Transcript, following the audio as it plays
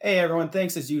Hey everyone,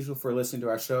 thanks as usual for listening to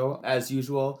our show. As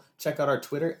usual, check out our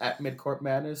Twitter at Midcourt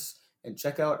Madness and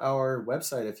check out our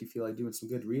website if you feel like doing some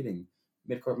good reading,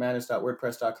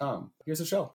 midcourtmadness.wordpress.com. Here's the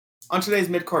show. On today's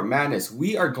Midcourt Madness,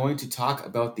 we are going to talk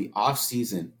about the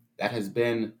off-season that has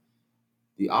been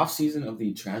the off-season of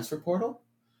the transfer portal,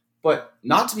 but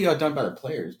not to be outdone by the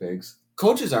players, Biggs.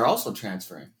 Coaches are also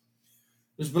transferring.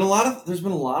 There's been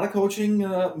a lot of coaching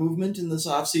movement in this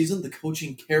offseason. The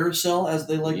coaching carousel, as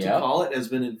they like to call it, has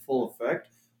been in full effect.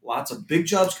 Lots of big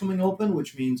jobs coming open,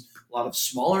 which means a lot of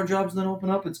smaller jobs then open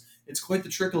up. It's quite the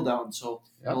trickle down. So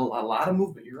a lot of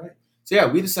movement. You're right. So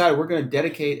we decided we're going to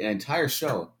dedicate an entire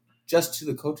show just to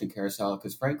the coaching carousel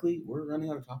because, frankly, we're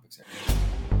running out of topics here.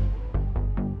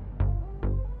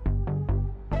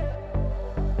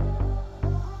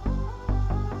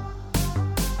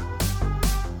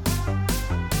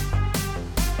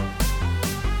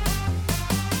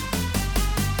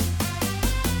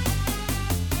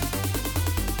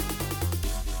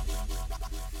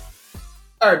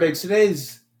 All right, Biggs,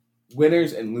 today's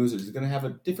winners and losers is going to have a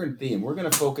different theme. We're going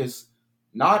to focus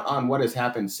not on what has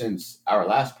happened since our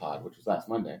last pod, which was last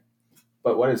Monday,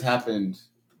 but what has happened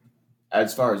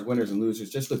as far as winners and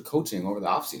losers just with coaching over the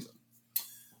offseason.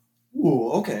 Ooh,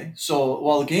 okay. So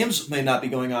while the games may not be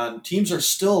going on, teams are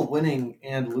still winning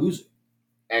and losing.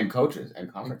 And coaches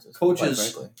and conferences.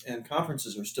 Coaches and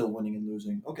conferences are still winning and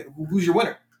losing. Okay, who's your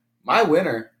winner? My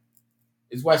winner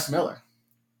is Wes Miller.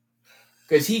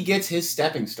 Because he gets his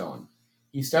stepping stone.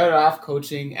 He started off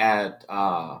coaching at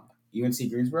UNC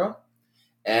Greensboro,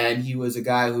 and he was a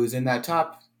guy who was in that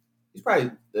top. He's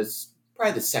probably the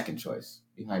second choice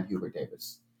behind Hubert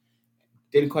Davis.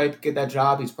 Didn't quite get that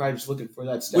job. He's probably just looking for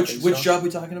that stepping stone. Which job are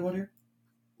we talking about here?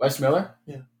 Wes Miller?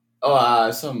 Yeah.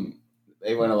 Oh,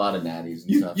 they won a lot of natties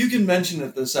and stuff. You can mention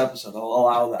it this episode. I'll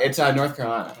allow that. It's North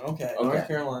Carolina. Okay, North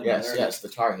Carolina. Yes, the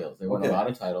Tar Heels. They won a lot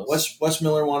of titles. Wes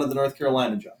Miller wanted the North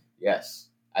Carolina job. Yes.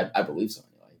 I believe so.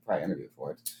 He probably interviewed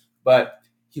for it, but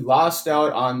he lost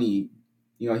out on the.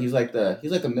 He's like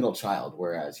the middle child,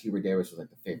 whereas Hubert Davis was like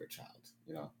the favorite child.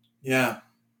 Yeah.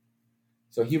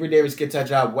 So Hubert Davis gets that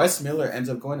job. Wes Miller ends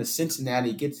up going to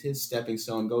Cincinnati, gets his stepping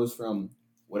stone, goes from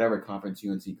whatever conference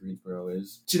UNC Greensboro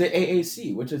is to the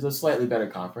AAC, which is a slightly better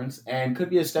conference and could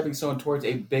be a stepping stone towards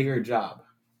a bigger job.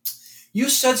 You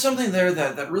said something there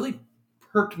that really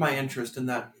perked my interest in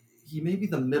that he may be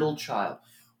the middle child.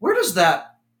 Where does that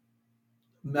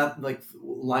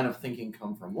line of thinking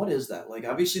come from? What is that? Like,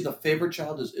 obviously the favorite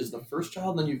child is the first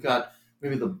child, then you've got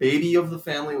maybe the baby of the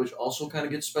family, which also kind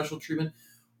of gets special treatment.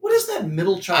 What is that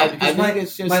middle child? Because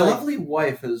my lovely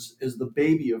wife is the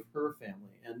baby of her family,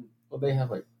 and they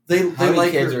have they how many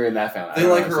like kids her, are in that family? They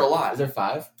like her a lot. Is there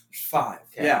 5? 5.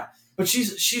 Okay. Yeah, but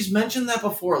she's mentioned that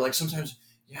before. Like sometimes,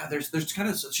 there's kind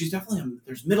of she's definitely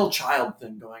there's middle child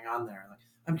thing going on there.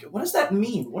 What does that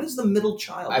mean? What is the middle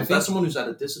child? Is that someone who's at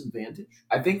a disadvantage?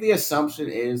 I think the assumption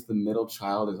is the middle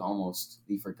child is almost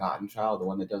the forgotten child, the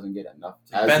one that doesn't get enough.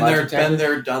 Been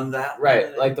there, done that.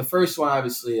 Right. Like the first one,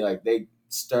 obviously, like they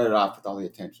started off with all the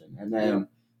attention, and then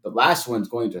the last one's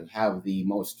going to have the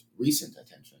most recent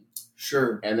attention.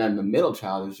 Sure. And then the middle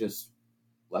child is just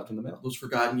left in the middle. Those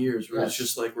forgotten years where it's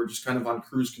just like we're just kind of on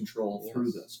cruise control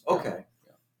through this. Okay.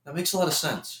 Yeah. That makes a lot of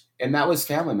sense. And that was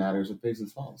Family Matters with Biggs and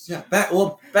Smalls. Yeah.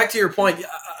 Back to your point.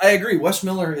 I agree. Wes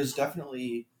Miller is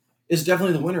definitely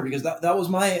the winner because that was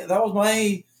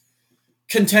my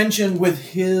contention with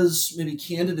his maybe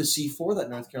candidacy for that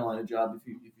North Carolina job. If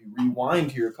you rewind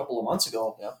here a couple of months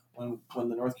ago, when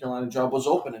the North Carolina job was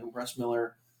open and Wes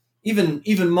Miller,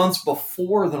 even months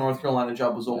before the North Carolina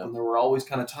job was open, there were always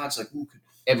kind of talks like, "Ooh,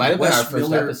 it might have been our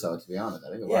first episode, to be honest.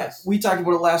 I think it was. We talked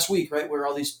about it last week, right? Where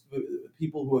all these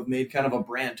people who have made kind of a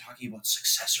brand talking about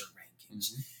successor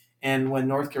rankings. Mm-hmm. And when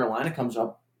North Carolina comes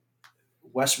up,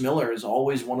 Wes Miller is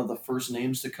always one of the first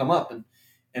names to come up.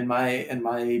 And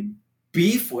my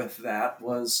beef with that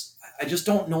was I just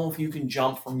don't know if you can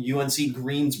jump from UNC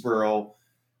Greensboro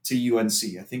to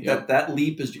UNC. I think that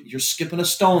leap is you're skipping a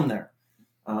stone there.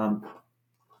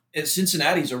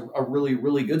 Cincinnati's a really,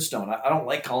 really good stone. I don't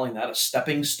like calling that a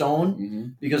stepping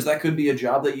stone because that could be a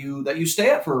job that you stay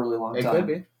at for a really long time. It could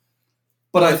be.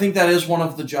 But I think that is one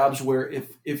of the jobs where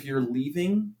if you're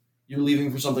leaving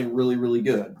for something really, really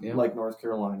good, like North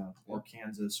Carolina or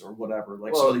Kansas or whatever,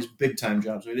 some of these big time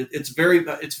jobs. I mean, it's very,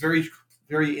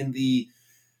 very in the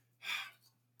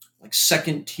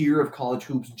second tier of college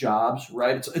hoops jobs,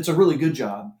 right? It's a really good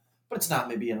job, but it's not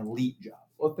maybe an elite job.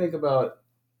 Well, think about,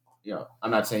 I'm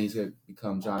not saying he's going to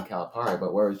become John Calipari,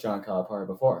 but where was John Calipari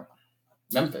before?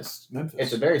 Memphis.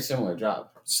 It's a very similar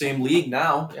job. Same league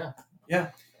now.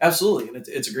 Yeah. Absolutely, and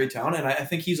it's a great town, and I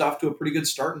think he's off to a pretty good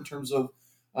start in terms of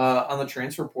on the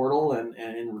transfer portal and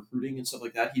in recruiting and stuff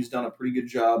like that. He's done a pretty good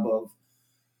job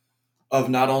of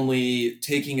not only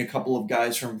taking a couple of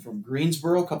guys from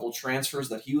Greensboro, a couple of transfers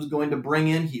that he was going to bring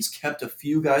in. He's kept a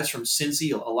few guys from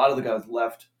Cincy. A lot of the guys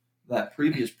left that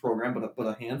previous program, but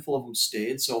a handful of them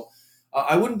stayed. So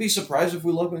I wouldn't be surprised if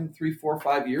we look in 3, 4,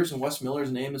 5 years and Wes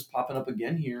Miller's name is popping up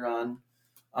again here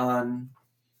on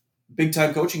big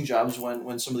time coaching jobs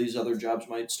when some of these other jobs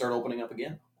might start opening up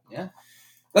again. Yeah.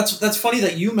 That's funny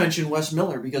that you mentioned Wes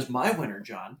Miller because my winner,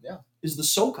 John, is the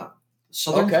SoCon.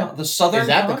 The Southern Is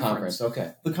that Conference. the conference?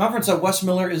 Okay. The conference that Wes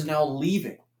Miller is now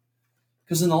leaving.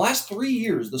 Because in the last 3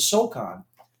 years, the SoCon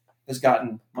has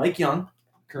gotten Mike Young,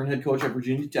 current head coach at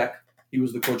Virginia Tech. He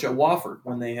was the coach at Wofford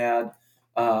when they had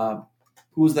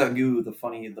who was that goo? The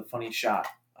funny shot.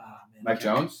 Mike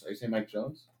Jones? Are you saying Mike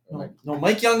Jones? No,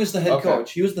 Mike Young is the head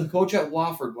coach. He was the coach at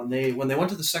Wofford when they went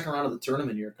to the second round of the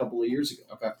tournament here a couple of years ago.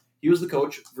 Okay. He was the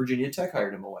coach. Virginia Tech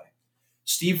hired him away.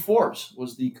 Steve Forbes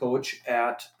was the coach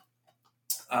at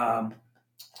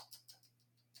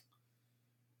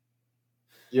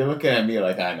You're looking at me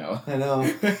like I know. I know.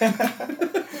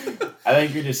 I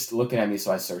think you're just looking at me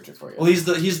so I search it for you. Well, he's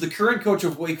the current coach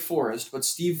of Wake Forest, but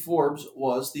Steve Forbes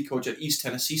was the coach at East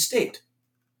Tennessee State.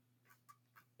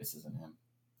 This isn't him.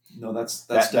 No, that's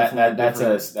definitely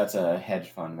that's a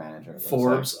hedge fund manager.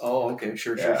 Forbes. Oh, okay,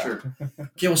 sure.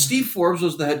 Okay, well, Steve Forbes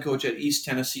was the head coach at East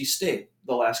Tennessee State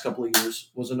the last couple of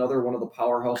years. Was another one of the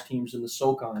powerhouse teams in the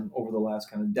SoCon over the last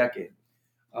kind of decade.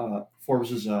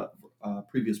 Forbes is a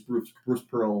previous Bruce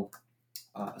Pearl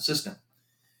assistant.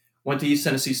 Went to East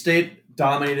Tennessee State,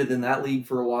 dominated in that league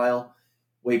for a while.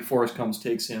 Wake Forest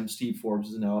takes him. Steve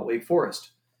Forbes is now at Wake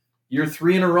Forest. Year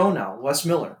 3 in a row now, Wes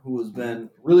Miller, who has been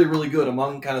really, really good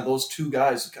among kind of those two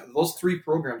guys. Those 3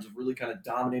 programs have really kind of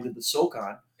dominated the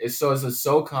SoCon. So is the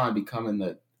SoCon becoming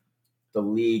the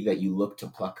league that you look to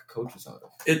pluck coaches out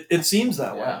of? It seems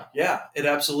that way. Yeah, it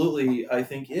absolutely, I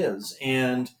think, is.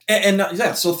 And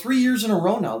so 3 years in a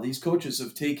row now, these coaches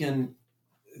have taken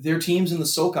their teams in the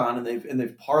SoCon and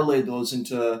they've parlayed those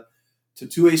into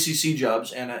 2 ACC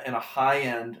jobs and a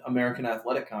high-end American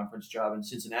Athletic Conference job in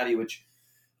Cincinnati, which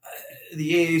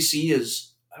the AAC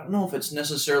is, I don't know if it's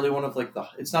necessarily one of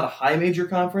it's not a high major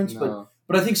conference, but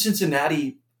I think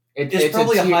Cincinnati is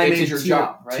probably a high major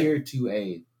job, right? Tier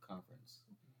 2A conference.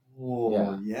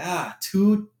 Oh, yeah.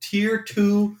 Tier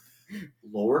 2,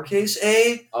 lowercase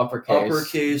a,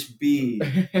 uppercase B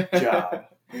job.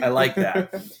 I like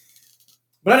that.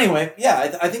 But anyway,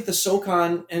 yeah, I think the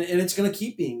SoCon, and it's going to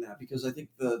keep being that because I think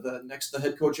the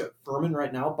head coach at Furman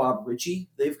right now, Bob Ritchie,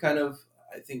 they've kind of,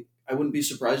 I wouldn't be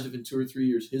surprised if in 2 or 3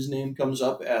 years his name comes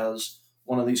up as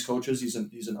one of these coaches. He's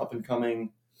an up and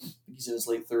coming. He's in his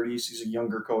late 30s. He's a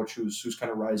younger coach who's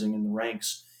kind of rising in the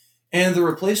ranks. And the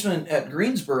replacement at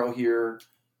Greensboro here,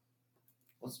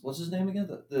 what's his name again?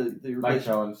 The Mike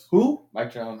Jones. Who?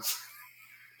 Mike Jones.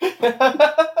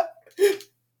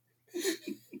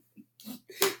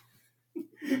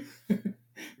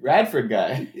 Radford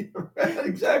guy.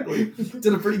 Exactly.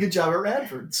 Did a pretty good job at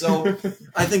Radford. So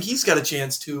I think he's got a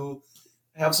chance to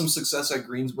have some success at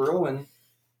Greensboro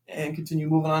and continue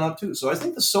moving on up too. So I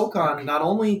think the SoCon, not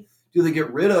only do they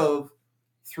get rid of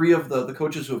 3 of the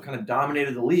coaches who have kind of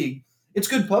dominated the league, it's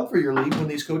good pub for your league when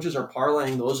these coaches are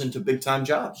parlaying those into big-time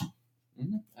jobs.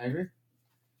 Mm-hmm. I agree.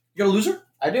 You got a loser?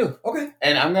 I do. Okay.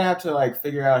 And I'm going to have to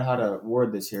figure out how to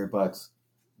word this here, but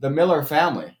the Miller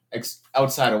family,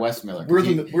 outside of Wes Miller. We're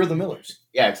the Millers.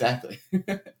 Yeah, exactly.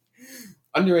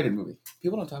 Underrated movie.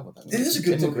 People don't talk about that movie. It is a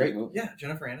good movie. It's a great movie. Yeah,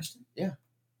 Jennifer Aniston. Yeah.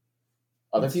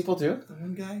 Other people too? The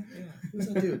one guy? Yeah. Who's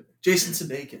that dude? Jason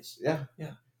Sudeikis. Yeah.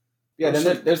 Yeah. Yeah,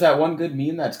 then there's that one good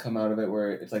meme that's come out of it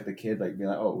where it's like the kid being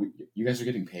like, oh, you guys are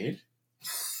getting paid?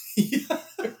 Yeah.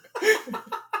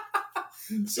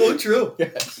 So true. Yeah.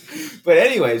 But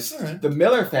anyways, right. The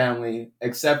Miller family,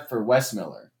 except for Wes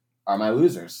Miller, are my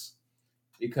losers.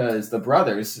 Because the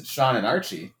brothers, Sean and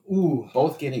Archie,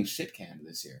 both getting shit canned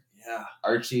this year. Yeah.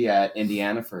 Archie at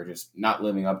Indiana for just not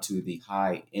living up to the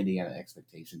high Indiana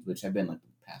expectations, which have been the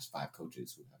past 5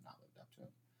 coaches who have not lived up to them.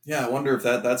 Yeah, I wonder if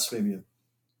that's maybe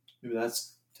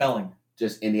that's telling.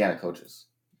 Just Indiana coaches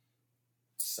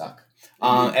suck.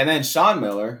 And then Sean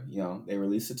Miller, they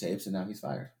released the tapes and now he's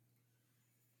fired.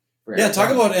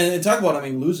 Talk about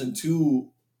losing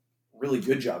 2 really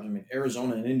good jobs. I mean,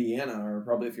 Arizona and Indiana are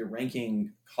probably, if you're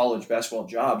ranking college basketball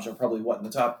jobs, are probably in the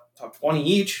top 20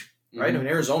 each, right? Mm-hmm. I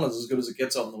mean, Arizona's as good as it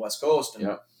gets out on the West Coast,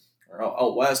 or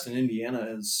out west, and Indiana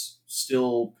is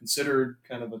still considered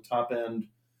kind of a top end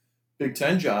Big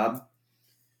Ten job.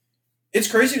 It's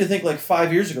crazy to think like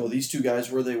 5 years ago, these two guys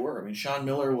where they were. I mean, Sean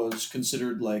Miller was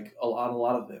considered like a lot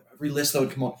of every list that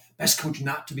would come out, best coach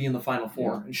not to be in the Final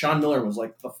Four, Yeah. and Sean Miller was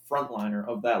like the frontliner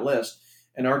of that list.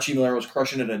 And Archie Miller was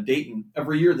crushing it at Dayton.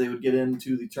 Every year they would get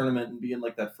into the tournament and be in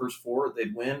like that first four.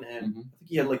 They'd win, and I think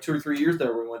he had like 2 or 3 years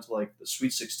there where we went to like the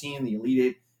Sweet 16, the Elite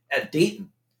Eight at Dayton.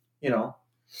 You know,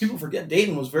 people forget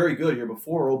Dayton was very good here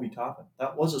before Obi Toppin.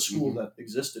 That was a school that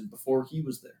existed before he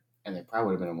was there. And they probably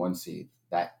would have been in 1 seed.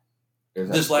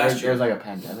 This last year. There was like a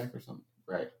pandemic or something,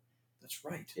 right? That's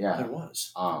right. Yeah. There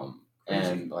was.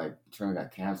 And like the tournament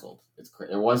got canceled. It's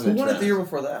crazy. It wasn't. Who won it the year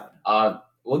before that?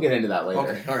 We'll get into that later.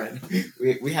 Okay, all right.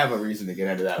 We have a reason to get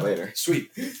into that later.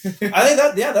 Sweet. I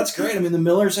think that's great. I mean, the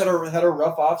Millers had a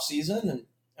rough off season, and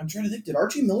I'm trying to think, did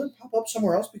Archie Miller pop up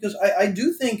somewhere else? Because I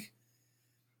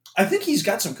think he's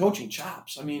got some coaching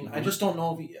chops. I mean, I just don't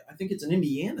know if I think it's an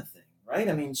Indiana thing, right?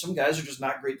 I mean, some guys are just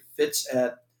not great fits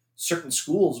at certain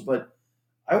schools, but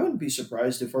I wouldn't be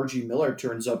surprised if Archie Miller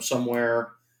turns up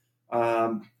somewhere.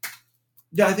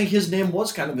 Yeah, I think his name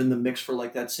was kind of in the mix for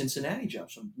like that Cincinnati job.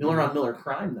 Some Miller on Miller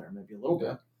crime there, maybe a little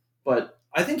bit. But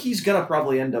I think he's going to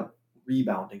probably end up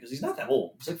rebounding because he's not that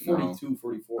old. He's like 42,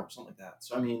 44, something like that.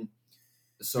 So, I mean,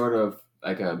 sort of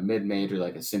like a mid-major,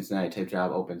 like a Cincinnati type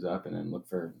job opens up and then look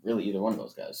for really either one of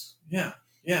those guys. Yeah,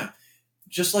 yeah.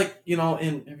 Just like, you know,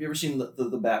 have you ever seen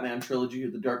the Batman trilogy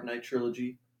or the Dark Knight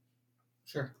trilogy?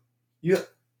 Sure.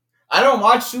 I don't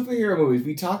watch superhero movies.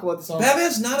 We talk about this all the time.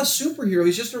 Batman's not a superhero.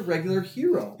 He's just a regular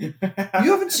hero. You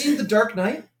haven't seen The Dark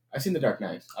Knight? I've seen The Dark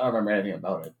Knight. I don't remember anything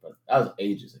about it, but that was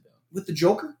ages ago. With the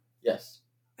Joker? Yes.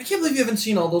 I can't believe you haven't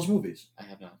seen all those movies. I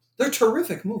have not. They're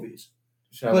terrific movies.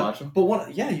 Should I watch them?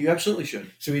 But yeah, you absolutely should.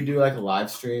 Should we do like a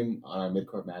live stream on our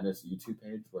Midcourt Madness YouTube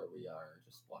page where we are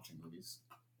just watching movies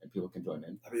and people can join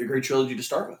in? That'd be a great trilogy to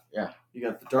start with. Yeah. You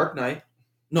got The Dark Knight.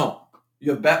 No,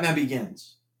 you have Batman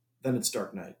Begins. Then it's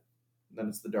Dark Knight. Then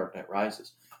it's The Dark Knight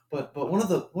Rises. But one of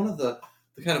the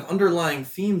kind of underlying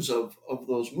themes of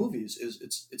those movies is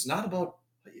it's not about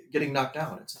getting knocked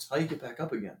down. It's how you get back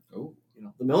up again. Oh, you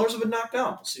know, the Millers have been knocked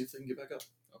down. We'll see if they can get back up.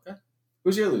 Okay.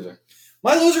 Who's your loser?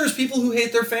 My loser is people who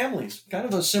hate their families. Kind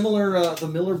of a similar the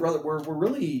Miller brother. We're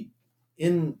really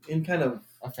in kind of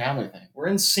a family thing. We're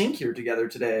in sync here together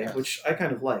today, yes. Which I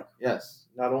kind of like. Yes.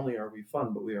 Not only are we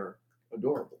fun, but we are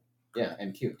adorable. Yeah,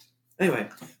 and cute. Anyway,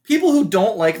 people who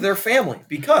don't like their family,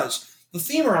 because the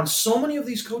theme around so many of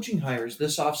these coaching hires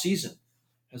this offseason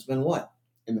has been what?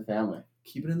 In the family.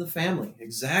 Keep it in the family.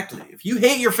 Exactly. If you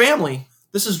hate your family,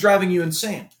 this is driving you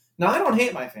insane. Now, I don't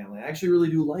hate my family. I actually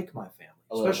really do like my family,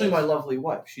 especially my lovely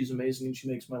wife. She's amazing and she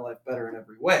makes my life better in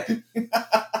every way.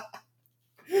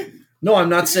 No, I'm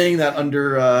not saying that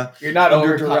under you're not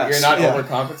under duress. You're not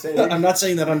overcompensating. I'm not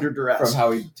saying that under duress. From how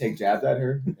we take jabs at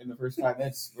her in the first 5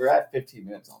 minutes. We're at 15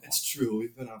 minutes almost. It's true.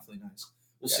 We've been awfully nice.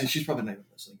 We'll see. She's probably not even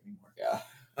listening anymore.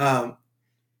 Yeah.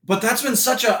 But that's been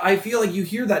I feel like you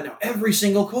hear that now. Every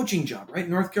single coaching job, right?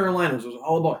 North Carolina was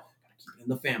all about, gotta keep it in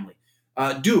the family.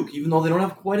 Duke, even though they don't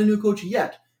have quite a new coach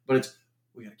yet, but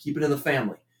we gotta keep it in the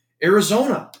family.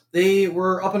 Arizona, they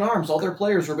were up in arms. All their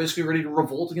players were basically ready to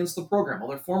revolt against the program. All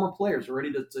their former players were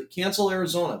ready to cancel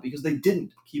Arizona because they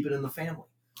didn't keep it in the family,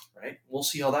 right? We'll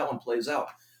see how that one plays out.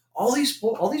 All these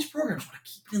programs want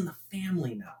to keep it in the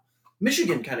family now.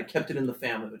 Michigan kind of kept it in the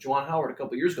family with Juwan Howard a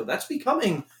couple years ago. That's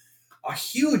becoming a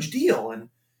huge deal, and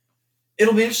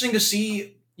it'll be interesting to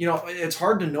see. You know, it's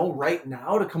hard to know right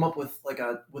now to come up with like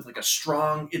a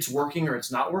strong it's working or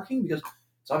it's not working because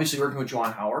it's obviously working with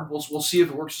Juwan Howard. We'll see if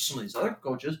it works with some of these other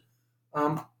coaches.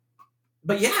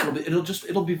 But yeah,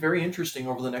 it'll be very interesting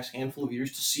over the next handful of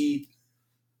years to see,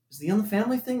 is the in the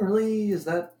family thing really, is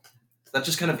that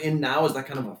just kind of in now? Is that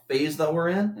kind of a phase that we're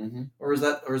in? Mm-hmm. Or is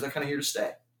that kind of here to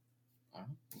stay?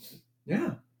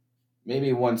 Yeah. Maybe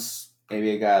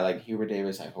a guy like Hubert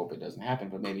Davis, I hope it doesn't happen,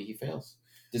 but maybe he fails.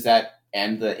 Does that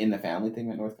end the in the family thing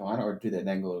at North Carolina, or do they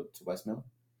then go to West Miller?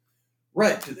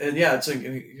 Right, and yeah, it's an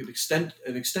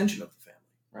extension of the family.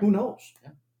 Right. Who knows?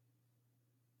 Yeah.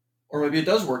 Or maybe it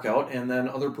does work out, and then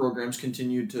other programs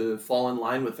continue to fall in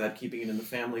line with that, keeping it in the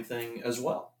family thing as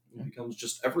well. It becomes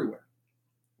just everywhere.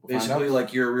 We'll basically,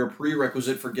 like your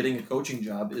prerequisite for getting a coaching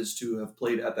job is to have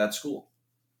played at that school.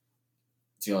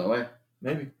 It's the only way.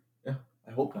 Maybe. Yeah.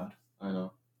 I hope not. I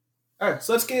know. All right,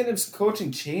 so let's get into some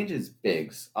coaching changes,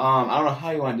 Biggs. I don't know how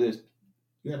you want to do this.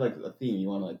 You have like a theme. You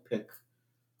want to like pick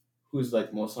who's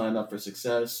like most lined up for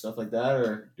success, stuff like that,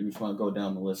 or do we just want to go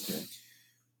down the list here?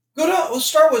 We'll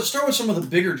start with some of the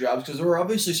bigger jobs because there were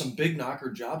obviously some big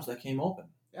knocker jobs that came open.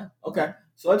 Yeah. Okay.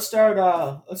 So let's start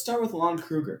with Lon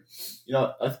Kruger. You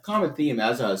know, a common theme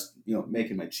as I was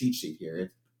making my cheat sheet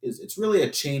here it's really a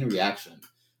chain reaction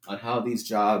on how these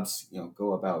jobs,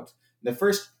 go about. The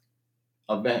first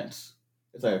event,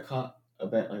 it's like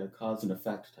event, like a cause and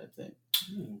effect type thing.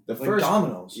 The like first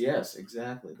Domino's. Yes,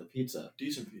 exactly. The pizza.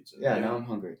 Decent pizza. Yeah, now I'm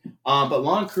hungry. But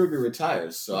Lon Kruger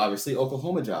retires, so obviously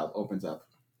Oklahoma job opens up.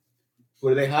 Who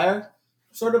do they hire?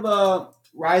 Sort of a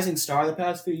rising star the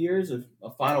past few years,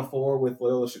 a Final Four with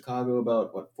Loyola Chicago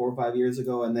about 4 or 5 years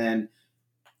ago, and then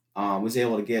was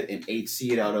able to get an 8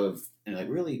 seed out of, and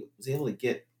really was able to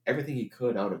get everything he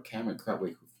could out of Cameron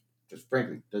Krutwig, who just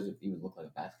frankly doesn't even look like a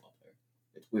basketball player.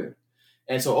 It's weird.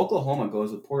 And so Oklahoma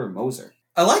goes with Porter Moser.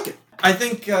 I like it. I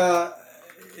think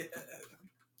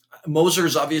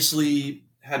Moser's obviously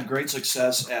had great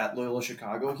success at Loyola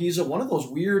Chicago. He's one of those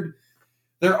weird.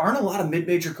 There aren't a lot of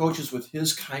mid-major coaches with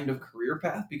his kind of career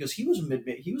path because he was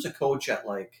a coach at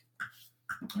I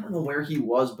don't know where he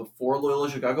was before Loyola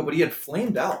Chicago, but he had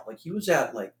flamed out. He was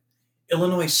at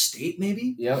Illinois State,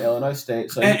 maybe. Yeah, Illinois State.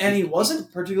 So and he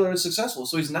wasn't particularly successful.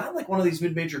 So he's not like one of these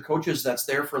mid-major coaches that's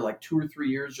there for 2 or 3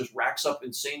 years, just racks up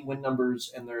insane win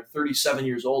numbers, and they're 37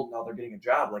 years old and now they're getting a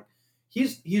job.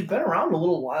 He's been around a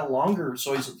little while longer,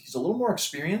 so he's a little more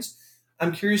experienced.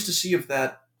 I'm curious to see if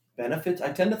that benefits.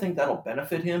 I tend to think that'll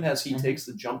benefit him as he takes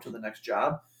the jump to the next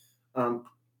job.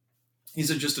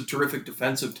 He's just a terrific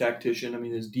defensive tactician. I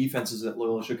mean, his defenses at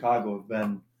Loyola Chicago have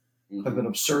been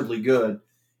absurdly good.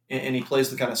 And he plays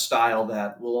the kind of style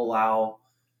that will allow,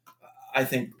 I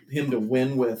think, him to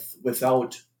win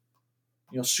without,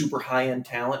 super high end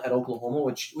talent at Oklahoma,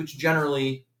 which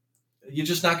generally you're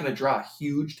just not going to draw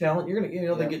huge talent. You're going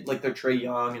to, they get their Trae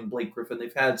Young and Blake Griffin.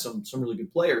 They've had some really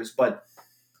good players, but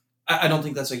I don't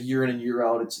think that's a year in and year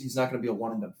out. He's not going to be a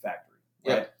one and done factory.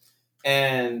 Right? Yeah.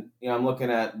 And I'm looking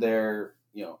at their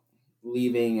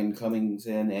leaving and comings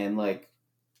in, and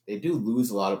they do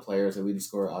lose a lot of players. The leading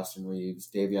scorer, Austin Reeves,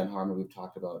 Davion Harmon, we've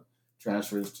talked about,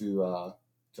 transfers to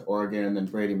Oregon, and then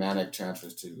Brady Manick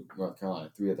transfers to North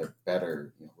Carolina. 3 of their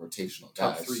better rotational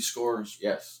guys. Top 3 scorers.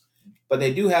 Yes. But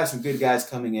they do have some good guys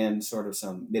coming in, sort of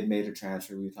some mid-major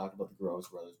transfer. We talked about the Groves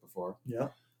brothers before. Yeah.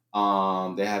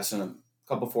 They have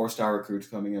couple 4-star recruits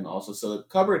coming in also. So the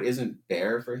cupboard isn't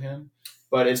bare for him,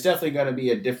 but it's definitely going to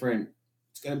be a different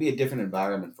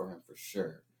environment for him for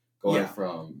sure. Going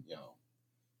from,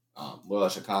 Loyola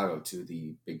Chicago to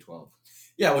the Big 12.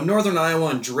 Yeah, when Northern Iowa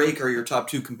and Drake are your top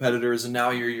 2 competitors, and now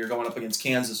you're going up against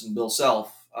Kansas and Bill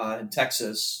Self and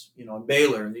Texas, and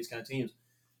Baylor and these kind of teams.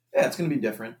 Yeah, it's going to be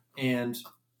different. And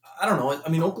I don't know. I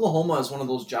mean, Oklahoma is one of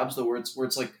those jobs though where it's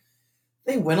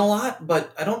they win a lot,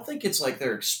 but I don't think it's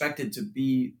they're expected to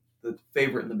be the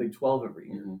favorite in the Big 12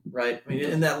 every year, right? I mean,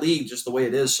 in that league, just the way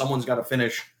it is, someone's got to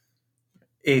finish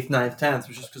 8th, 9th, 10th,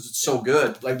 which is because it's so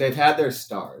good. They've had their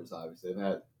stars, obviously. They've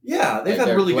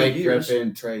had really Blake good years.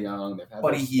 Griffin, Trae Young, they've had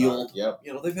Buddy Hield. Yep.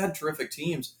 They've had terrific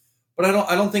teams, but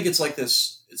I don't think it's like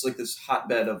this. It's like this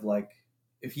hotbed of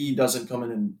if he doesn't come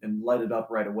in and light it up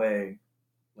right away,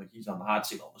 he's on the hot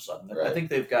seat all of a sudden. Right. I think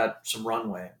they've got some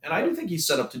runway, and I do think he's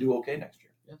set up to do okay next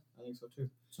year. Yeah, I think so too.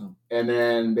 And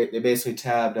then they basically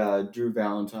tabbed Drew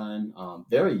Valentine,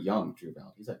 very young Drew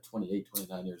Valentine. He's 28,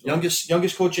 29 years old.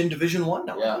 Youngest coach in Division I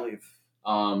now, I believe.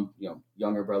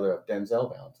 Younger brother of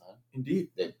Denzel Valentine. Indeed.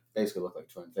 They basically look like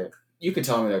twins. You could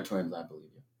tell me they're twins, I believe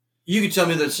you. You could tell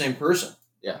me they're the same person.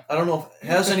 Yeah. I don't know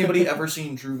has anybody ever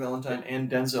seen Drew Valentine and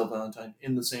Denzel Valentine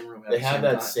in the same room at They the have same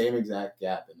that time? same exact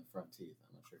gap in the front teeth.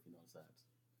 I'm not sure if you noticed that.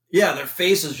 Yeah, their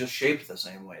face is just shaped the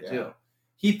same way too.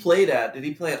 Did he play at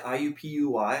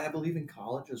IUPUI, I believe, in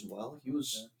college as well? He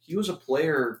was a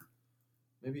player,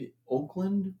 maybe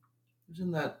Oakland? He was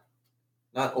in that,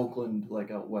 not Oakland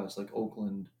out west,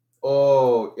 Oakland.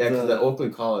 Oh, yeah, because the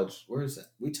Oakland College, where is it?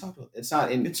 We talked about it's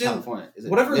not in California. Is it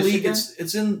whatever Michigan? League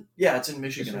it's in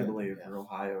Michigan, I believe, or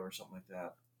Ohio or something like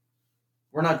that.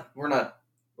 We're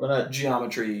not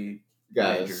geometry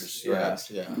guys.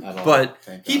 Majors. Yeah. At all. But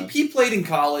he played in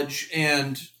college,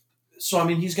 and so I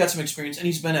mean he's got some experience, and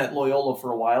he's been at Loyola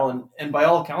for a while, and by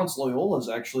all accounts Loyola is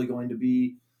actually going to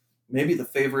be maybe the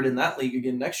favorite in that league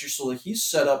again next year. So he's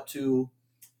set up to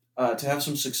have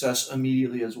some success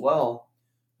immediately as well.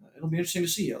 It'll be interesting to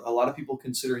see. A lot of people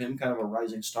consider him kind of a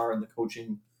rising star in the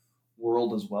coaching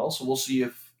world as well. So we'll see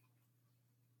if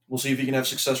he can have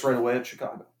success right away at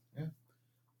Chicago.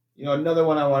 Yeah. Another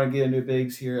one I want to get into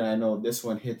bigs here, and I know this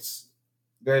one hits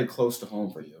very close to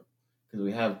home for you because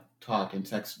we have talked and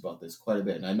texted about this quite a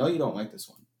bit, and I know you don't like this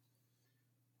one.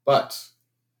 But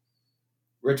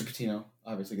Richard Pitino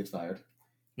obviously gets fired.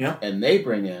 Yeah. And they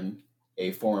bring in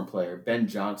a foreign player, Ben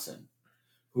Johnson,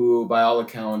 who, by all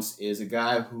accounts, is a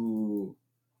guy who,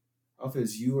 I don't know if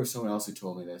it's you or someone else who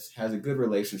told me this, has a good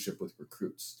relationship with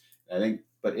recruits.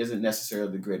 But isn't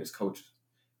necessarily the greatest coach.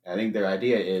 And I think their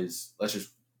idea is, let's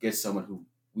just get someone who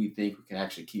we think we can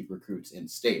actually keep recruits in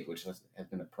state, which has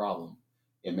been a problem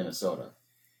in Minnesota.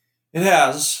 It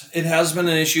has. It has been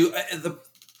an issue.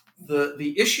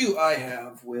 The issue I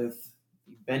have with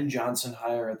the Ben Johnson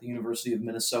hire at the University of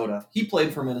Minnesota, he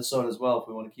played for Minnesota as well, if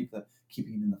we want to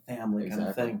keeping it in the family kind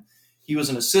of thing. He was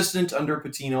an assistant under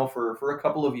Pitino for a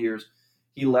couple of years.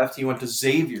 He left. He went to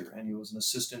Xavier, and he was an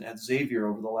assistant at Xavier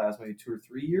over the last maybe 2 or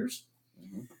 3 years.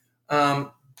 Mm-hmm.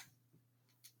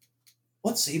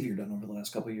 What's Xavier done over the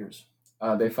last couple of years?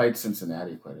 They fight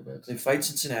Cincinnati quite a bit. They fight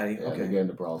Cincinnati. Yeah, okay. They get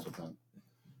into brawls with them.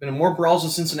 Been in more brawls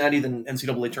with Cincinnati than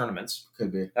NCAA tournaments.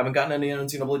 Could be. Haven't gotten any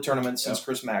NCAA tournaments since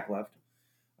Chris Mack left.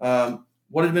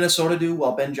 What did Minnesota do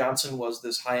while Ben Johnson was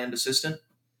this high-end assistant?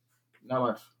 Not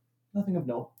much. Nothing of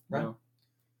note, right? No.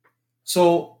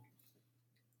 So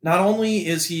not only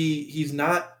is he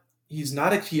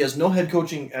has no head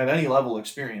coaching at any level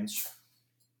experience.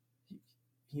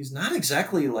 He's not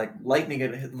exactly like lightning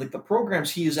it. Like the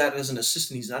programs he is at as an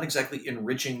assistant, he's not exactly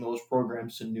enriching those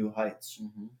programs to new heights.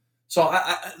 Mm-hmm. So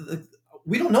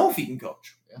we don't know if he can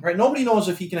coach, right? Nobody knows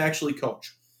if he can actually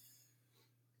coach.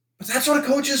 But that's what a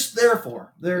coach is there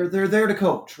for. They're there to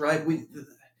coach, right?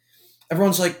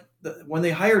 Everyone's like, when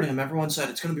they hired him, everyone said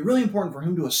it's going to be really important for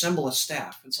him to assemble a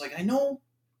staff. It's like, I know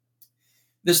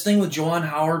this thing with Juwan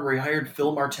Howard where he hired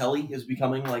Phil Martelli is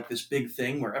becoming like this big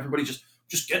thing where everybody just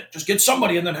get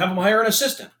somebody and then have them hire an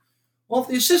assistant. Well, if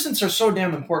the assistants are so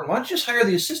damn important, why don't you just hire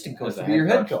the assistant coach to be your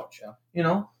head coach? Yeah. You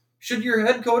know, should your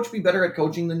head coach be better at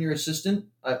coaching than your assistant?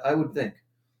 I would think.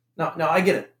 Now I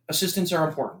get it. Assistants are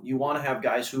important. You want to have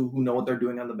guys who know what they're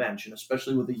doing on the bench, and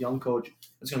especially with a young coach,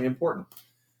 it's going to be important.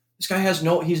 This guy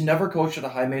he's never coached at a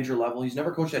high major level. He's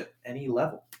never coached at any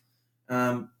level.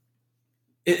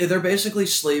 They're basically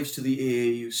slaves to the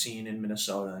AAU scene in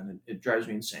Minnesota, and it drives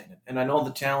me insane. And I know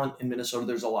the talent in Minnesota,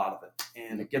 there's a lot of it,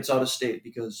 and it gets out of state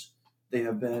because they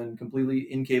have been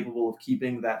completely incapable of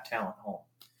keeping that talent home.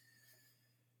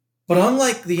 But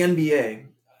unlike the NBA,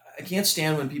 I can't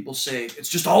stand when people say it's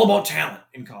just all about talent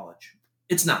in college.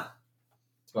 It's not.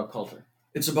 It's about culture.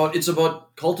 It's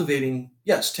about cultivating,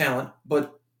 yes, talent,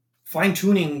 but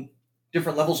fine-tuning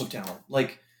different levels of talent.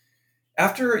 Like,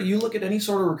 after you look at any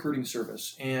sort of recruiting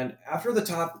service, and after the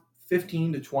top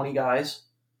 15 to 20 guys,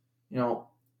 you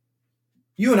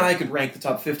and I could rank the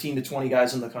top 15 to 20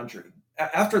 guys in the country.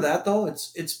 After that, though,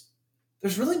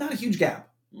 there's really not a huge gap.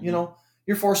 Mm-hmm.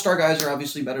 Your 4-star guys are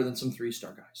obviously better than some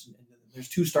 3-star guys. There's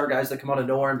 2-star guys that come out of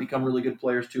nowhere and become really good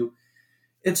players too.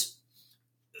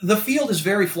 The field is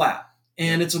very flat,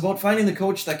 and it's about finding the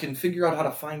coach that can figure out how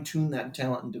to fine-tune that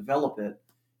talent and develop it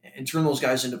and turn those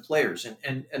guys into players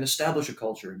and establish a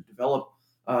culture and develop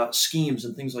schemes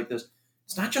and things like this.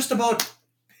 It's not just about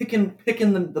picking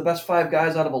the best 5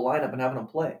 guys out of a lineup and having them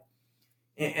play.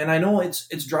 And I know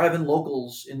it's driving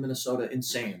locals in Minnesota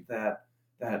insane that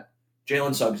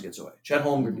Jalen Suggs gets away, Chet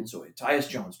Holmgren gets away, Tyus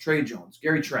Jones, Trey Jones,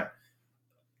 Gary Trent,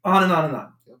 on and on and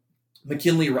on. Yep.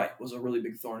 McKinley Wright was a really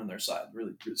big thorn in their side,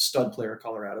 really stud player at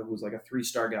Colorado who was like a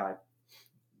 3-star guy.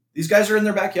 These guys are in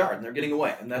their backyard and they're getting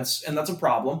away, and that's a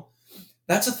problem.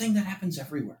 That's a thing that happens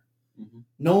everywhere.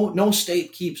 Mm-hmm. No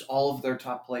state keeps all of their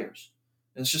top players.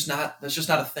 That's just not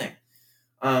a thing.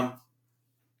 And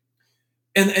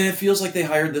it feels like they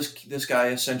hired this guy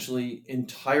essentially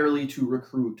entirely to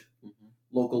recruit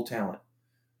local talent.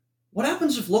 What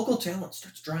happens if local talent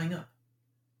starts drying up?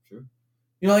 Sure.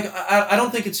 I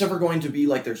don't think it's ever going to be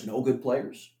like there's no good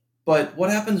players. But what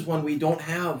happens when we don't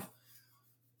have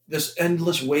this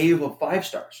endless wave of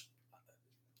 5-stars?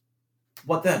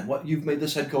 What then? What, you've made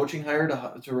this head coaching hire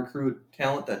to recruit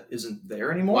talent that isn't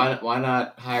there anymore? Why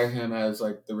not hire him as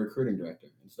like the recruiting director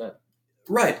instead?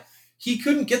 Right. He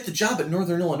couldn't get the job at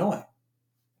Northern Illinois.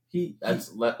 That's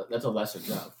a lesser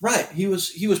job. Right. He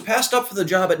was passed up for the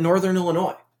job at Northern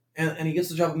Illinois, and he gets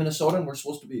the job at Minnesota, and we're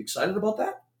supposed to be excited about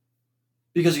that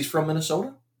because he's from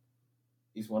Minnesota.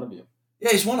 He's one of you.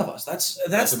 Yeah, he's one of us. That's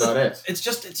about it.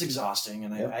 It's exhausting,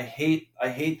 and I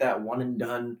hate that one and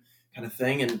done kind of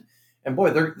thing. And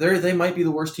boy, they might be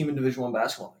the worst team in Division I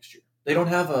basketball next year. They don't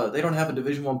have a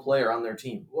Division I player on their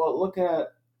team. Well, look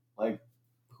at like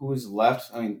who's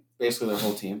left. I mean, basically their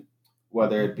whole team.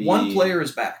 Whether it be one player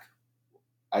is back,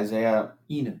 Isaiah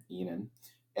Enan,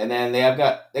 and then they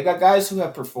got guys who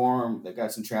have performed. They've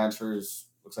got some transfers.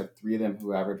 Looks like 3 of them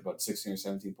who averaged about 16 or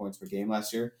 17 points per game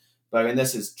last year. But I mean,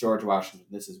 this is George Washington.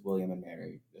 This is William and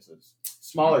Mary. This is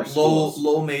smaller schools.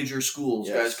 Low major schools,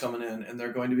 yes. Guys coming in, and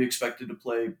they're going to be expected to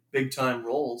play big time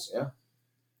roles. Yeah.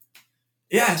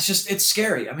 Yeah, it's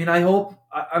scary. I mean,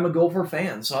 I'm a Gopher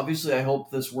fan, so obviously I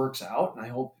hope this works out, and I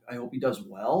hope he does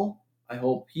well. I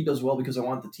hope he does well because I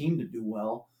want the team to do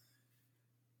well.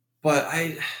 But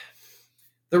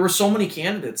There were so many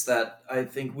candidates that I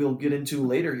think we'll get into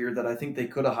later here that I think they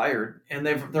could have hired, and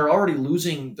they're already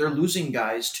losing. They're losing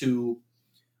guys to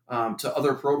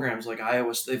other programs like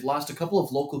Iowa. They've lost a couple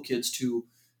of local kids to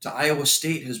Iowa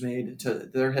State. Has made to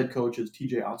their head coach is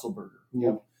T.J. Otzelberger,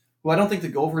 who I don't think the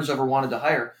Gophers ever wanted to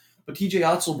hire, but T.J.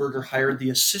 Otzelberger hired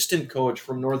the assistant coach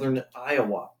from Northern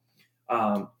Iowa,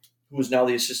 who is now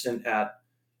the assistant at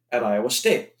Iowa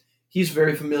State. He's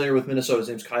very familiar with Minnesota. His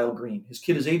name's Kyle Green. His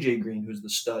kid is A.J. Green, who's the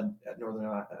stud at Northern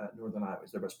Iowa.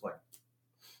 He's their best player.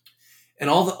 And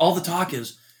all the talk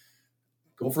is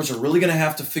Gophers are really going to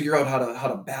have to figure out how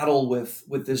to battle with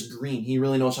this Green. He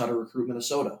really knows how to recruit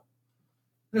Minnesota.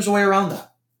 There's a way around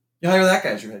that. You hire that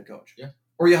guy as your head coach. Yeah.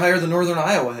 Or you hire the Northern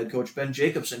Iowa head coach, Ben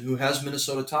Jacobson, who has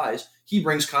Minnesota ties. He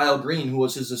brings Kyle Green, who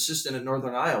was his assistant at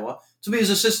Northern Iowa, to be his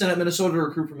assistant at Minnesota to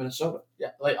recruit for Minnesota.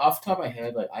 Yeah, like off the top of my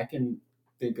head, like I can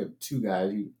think of two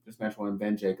guys. You just mentioned one,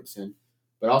 Ben Jacobson,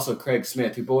 but also Craig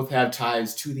Smith, who both have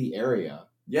ties to the area.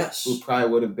 Yes. Who probably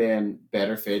would have been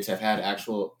better fits, have had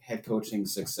actual head coaching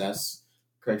success.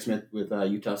 Craig Smith with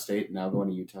Utah State, now going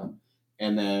to Utah.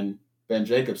 And then Ben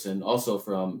Jacobson, also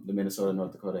from the Minnesota,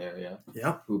 North Dakota area.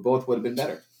 Yeah. Who both would have been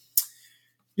better.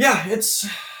 Yeah,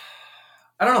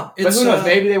 I don't know. But who knows?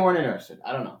 Maybe they weren't interested.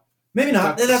 I don't know. Maybe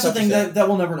not. That's the thing that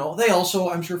we'll never know. They also,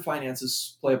 I'm sure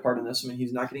finances play a part in this. I mean,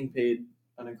 he's not getting paid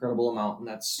an incredible amount, and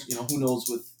that's, who knows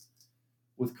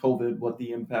with COVID what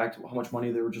the impact, how much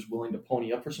money they were just willing to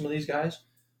pony up for some of these guys.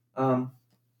 I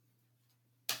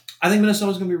think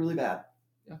Minnesota's going to be really bad.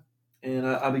 Yeah, and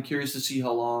I'll be curious to see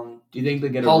how long. Do you think they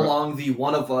get how long the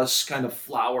one of us kind of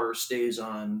flower stays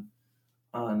on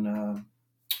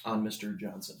Mr.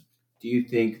 Johnson? Do you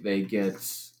think they get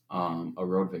a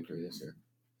road victory this year?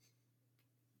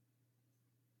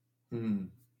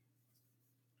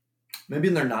 Maybe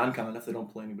in their non-con if they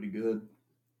don't play anybody good.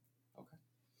 Okay.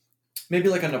 Maybe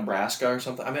like a Nebraska or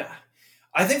something. I mean,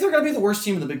 I think they're going to be the worst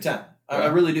team in the Big Ten. I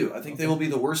really do. I think they will be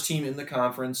the worst team in the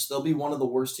conference. They'll be one of the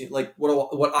worst teams. Like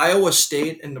what Iowa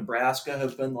State and Nebraska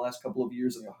have been the last couple of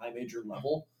years at a high major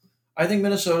level. I think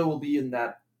Minnesota will be in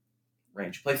that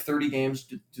range. Play 30 games.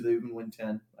 Do they even win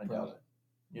 10? I doubt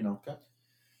it. Okay.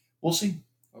 We'll see.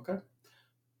 Okay.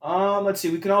 Let's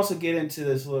see. We can also get into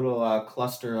this little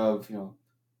cluster of,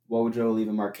 Wojo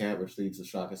leaving Marquette, which leads to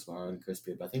Shaka Smart and Chris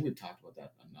Bibb. I think we've talked about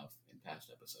that enough in past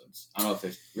episodes. I don't know if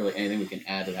there's really anything we can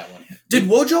add to that one. Did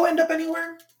Wojo end up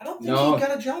anywhere? I don't think he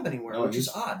got a job anywhere, which is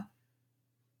odd.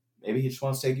 Maybe he just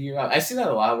wants to take a year out. I see that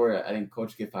a lot where I think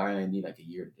coaches get fired and they need like a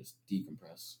year to just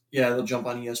decompress. Yeah, they'll jump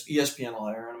on ESPN will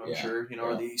hire him, I'm sure,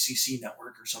 or the ACC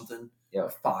network or something. Yeah.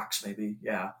 Fox, maybe.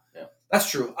 Yeah.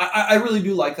 That's true. I really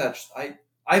do like that.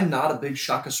 I'm not a big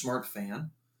Shaka Smart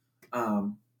fan.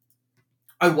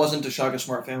 I wasn't a Shaka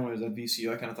Smart fan when he was at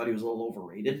VCU. I kind of thought he was a little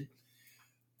overrated.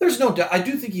 There's no doubt. I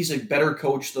do think he's a better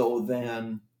coach, though,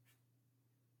 than...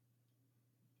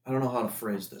 I don't know how to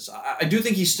phrase this. I do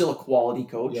think he's still a quality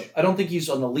coach. Yep. I don't think he's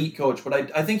an elite coach,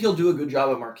 but I think he'll do a good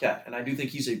job at Marquette, and I do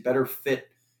think he's a better fit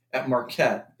at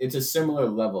Marquette. It's a similar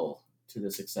level to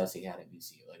the success he had at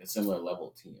VCU, like a similar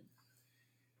level team.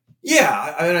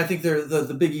 Yeah, I think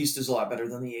the Big East is a lot better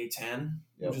than the A-10,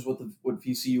 which is what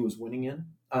VCU was winning in.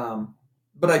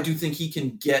 But I do think he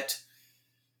can get.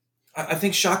 I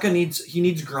think Shaka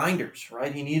needs grinders,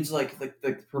 right? He needs like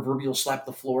the proverbial slap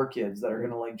the floor kids that are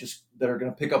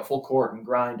gonna pick up full court and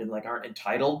grind and like aren't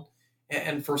entitled.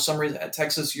 And for some reason at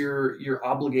Texas, you're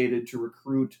obligated to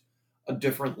recruit a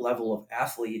different level of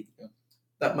athlete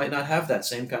that might not have that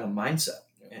same kind of mindset.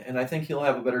 And I think he'll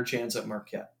have a better chance at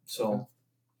Marquette. So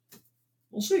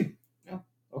we'll see. Yeah.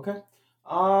 Okay.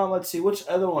 Let's see. Which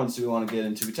other ones do we want to get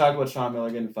into? We talked about Sean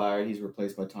Miller getting fired. He's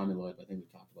replaced by Tommy Lloyd. I think we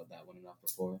talked about that one enough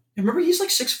before. Remember, he's like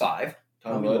 6'5".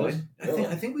 Tommy Lloyd.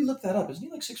 I think we looked that up. Isn't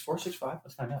he like 6'4", 6'5"?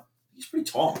 Let's find out. He's pretty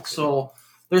tall. So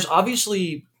there's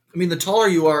obviously, the taller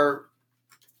you are,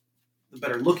 the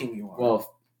better looking you are.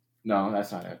 Well, no,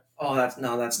 that's not it. Oh, that's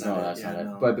not it. That's not it.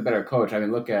 But the better coach.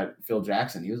 Look at Phil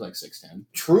Jackson. He was like 6'10".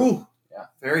 True. Yeah.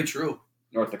 Very true.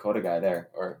 North Dakota guy there,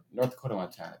 or North Dakota,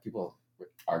 Montana. People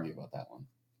argue about that one.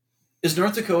 Is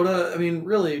North Dakota,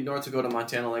 really North Dakota,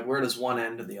 Montana, like where does one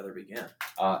end and the other begin?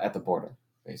 At the border,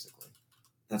 basically.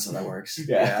 That's how that works.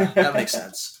 Yeah. That makes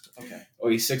sense. Okay. Oh,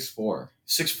 he's 6'4".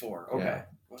 6'4", okay.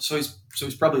 Yeah. So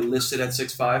he's probably listed at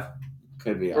 6'5"?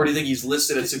 Could be. Or do you think he's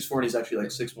listed at 6'4" and he's actually like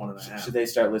 6'1.5"? Should they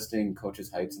start listing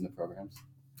coaches' heights in the programs?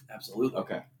 Absolutely.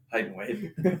 Okay. Height and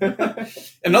weight.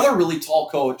 Another really tall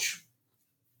coach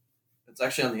that's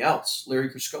actually on the outs, Larry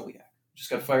Kraskowiak, just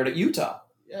got fired at Utah.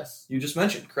 Yes. You just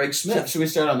mentioned Craig Smith. Should we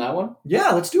start on that one?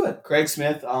 Yeah, let's do it. Craig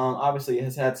Smith obviously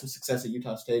has had some success at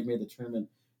Utah State, made the tournament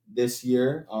this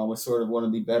year, was sort of one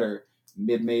of the better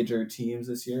mid-major teams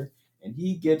this year, and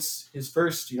he gets his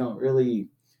first, really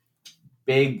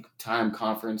big-time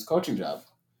conference coaching job.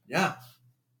 Yeah.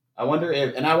 I wonder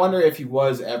if he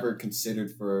was ever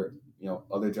considered for,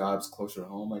 other jobs closer to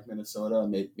home like Minnesota.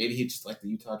 Maybe he just liked the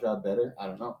Utah job better. I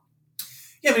don't know.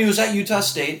 Yeah, I mean, he was at Utah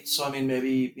State, so I mean,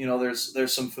 maybe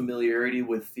there's some familiarity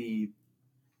with I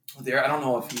don't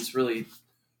know if he's really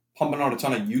pumping out a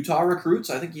ton of Utah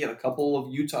recruits. I think he had a couple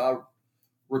of Utah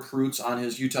recruits on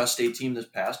his Utah State team this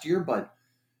past year, but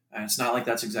it's not like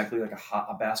that's exactly like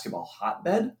a basketball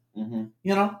hotbed.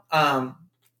 Mm-hmm.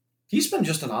 He's been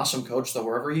just an awesome coach, though.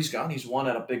 Wherever he's gone, he's won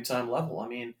at a big time level. I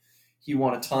mean, he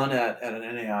won a ton at an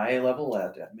NAIA level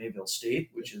at Mayville State,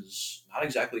 which is not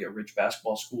exactly a rich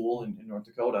basketball school in North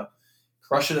Dakota.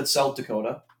 Crushed it at South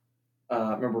Dakota.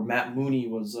 Remember, Matt Mooney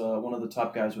was one of the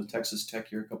top guys with Texas Tech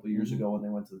here a couple of years ago when they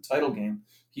went to the title game.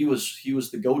 He was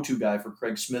the go-to guy for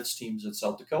Craig Smith's teams at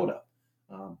South Dakota.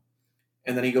 And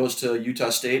then he goes to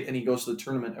Utah State, and he goes to the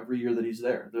tournament every year that he's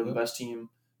there. They're the best team,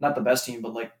 not the best team,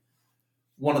 but like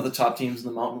one of the top teams in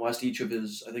the Mountain West each of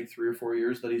his, I think, 3 or 4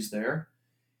 years that he's there.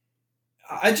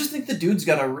 I just think the dude's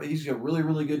he's a really,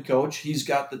 really good coach. He's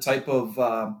got the type of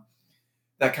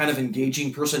that kind of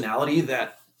engaging personality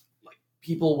that like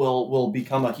people will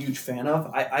become a huge fan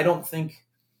of. I don't think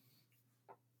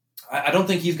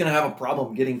he's going to have a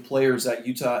problem getting players at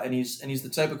Utah, and he's the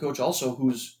type of coach also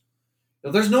who's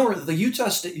the Utah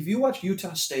State. If you watch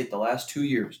Utah State the last 2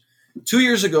 years, 2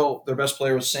 years ago their best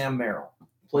player was Sam Merrill.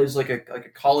 Plays like a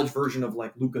college version of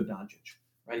like Luka Doncic.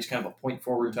 Right, he's kind of a point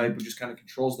forward type who just kind of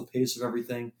controls the pace of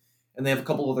everything, and they have a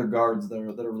couple other guards that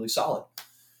are really solid.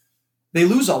 They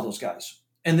lose all those guys,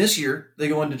 and this year they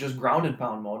go into just ground and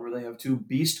pound mode where they have 2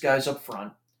 beast guys up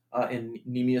front in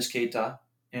Neemias Queta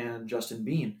and Justin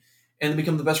Bean, and they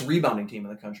become the best rebounding team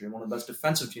in the country and one of the best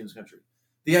defensive teams in the country.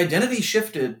 The identity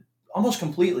shifted almost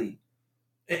completely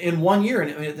in 1 year,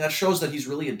 and I mean, that shows that he's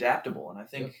really adaptable, and I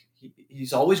think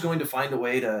he's always going to find a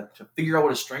way to figure out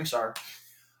what his strengths are.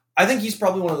 I think he's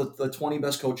probably one of the 20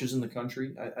 best coaches in the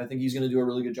country. I think he's going to do a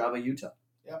really good job at Utah.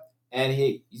 Yep. And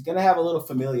he's going to have a little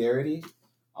familiarity.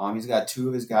 He's got 2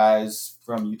 of his guys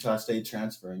from Utah State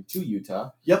transferring to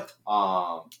Utah. Yep.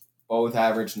 Both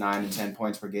average 9 to 10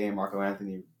 points per game, Marco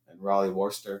Anthony and Raleigh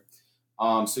Worcester.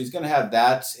 So he's going to have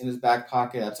that in his back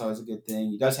pocket. That's always a good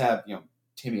thing. He does have,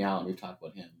 Timmy Allen. We talked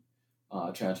about him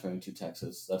transferring to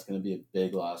Texas. That's going to be a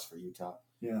big loss for Utah.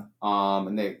 Yeah.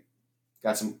 And they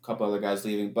got couple other guys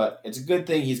leaving, but it's a good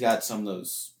thing he's got some of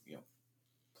those,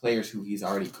 players who he's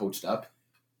already coached up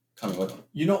coming with him.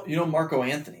 You know Marco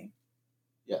Anthony.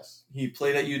 Yes. He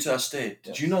played at Utah State.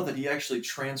 Did Yes. you know that he actually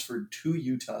transferred to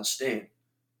Utah State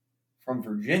from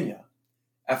Virginia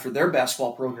after their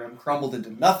basketball program crumbled into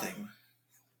nothing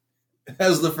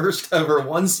as the first ever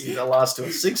 1 seed that lost to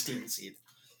a 16 seed?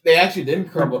 They actually didn't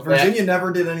crumble. Virginia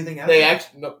never did anything after. They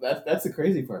actually no. That's the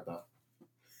crazy part, though.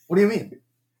 What do you mean?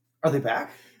 Are they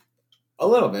back? A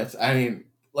little bit. I mean,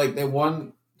 like they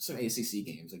won some ACC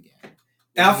games again.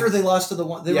 After they lost to the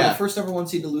one, they were Yeah. the first ever 1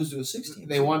 seed to lose to a 16.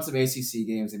 They won some ACC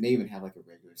games. They may even have like a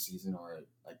regular season or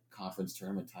a like conference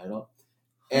tournament title.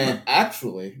 And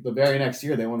actually, the very next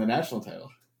year they won the national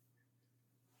title.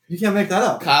 You can't make that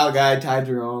up. Kyle Guy, Ty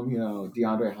Jerome,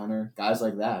 DeAndre Hunter, guys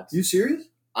like that. You serious?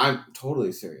 I'm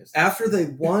totally serious. After they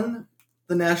won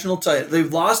the national title, they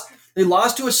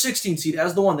lost to a 16 seed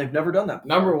as the one. They've never done that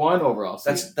before. Number 1 overall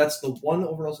seed. That's the one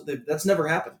overall. That's never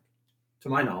happened, to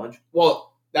my knowledge.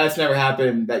 Well, that's never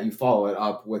happened that you follow it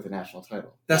up with a national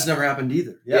title. That's never happened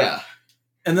either. Yeah.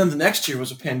 And then the next year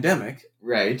was a pandemic.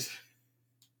 Right.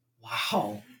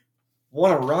 Wow.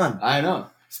 What a run. I know.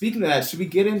 Speaking of that, should we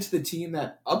get into the team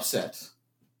that upset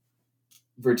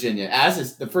Virginia as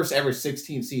is the first ever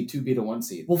 16 seed to beat a 1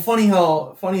 seed? Well, funny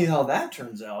how that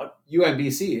turns out.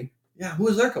 UMBC. Yeah, who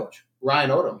is their coach? Ryan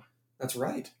Odom. That's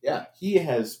right. Yeah, he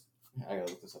has. I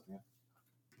gotta look this up again.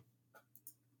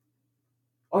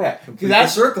 Oh yeah, Complete the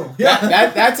circle. Yeah,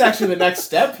 that's actually the next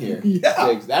step here. Yeah,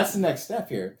 Diggs. That's the next step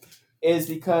here, is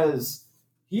because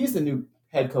he's the new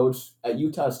head coach at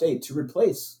Utah State to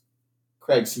replace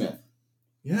Craig Smith.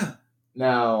 Yeah.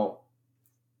 Now,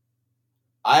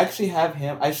 I actually have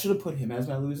him. I should have put him as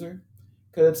my loser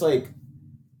because it's like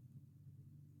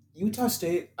Utah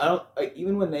State. I don't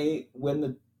even when they win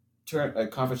the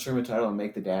conference tournament title and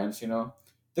make the dance.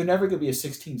 They're never going to be a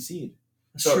 16 seed.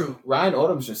 That's So true. Ryan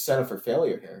Odom's just set up for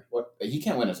failure here. What he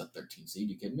can't win as a 13 seed.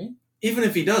 You kidding me? Even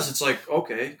if he does, it's like,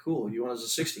 okay, cool. You won as a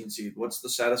 16 seed. What's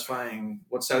satisfying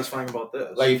about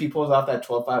this? Like if he pulls off that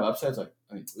 12-5 upset, it's like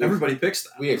everybody picks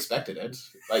that. we expected it.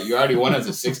 Like you already won as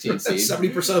a 16 seed.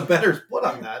 70% of bettors put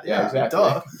on that. Yeah, exactly.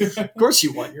 Duh. Of course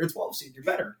you won. You're a 12 seed. You're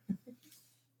better.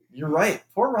 You're right.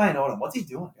 Poor Ryan Odom. What's he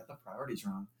doing? Got the priorities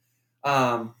wrong.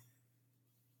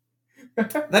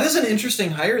 That is an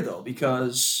interesting hire, though,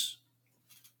 because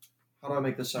how do I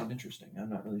make this sound interesting? I'm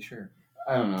not really sure.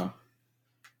 I don't know.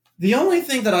 The only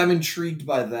thing that I'm intrigued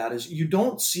by that is you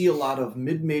don't see a lot of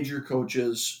mid-major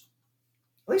coaches,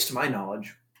 at least to my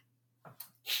knowledge,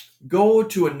 go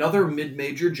to another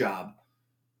mid-major job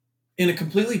in a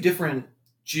completely different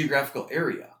geographical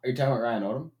area. Are you talking about Ryan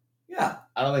Odom? Yeah.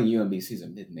 I don't think UMBC's a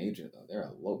mid-major, though. They're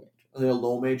a low major. Are they a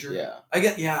low major? Yeah. I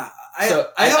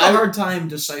have I- a hard time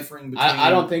deciphering between. I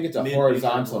don't think it's a mid,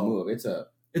 horizontal mid, and low. move.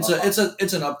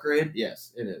 It's an upgrade.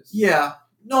 Yes, it is. Yeah.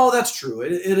 No, that's true.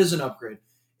 It is an upgrade.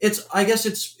 I guess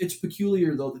it's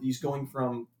peculiar though that he's going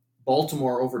from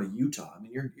Baltimore over to Utah. I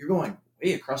mean, you're going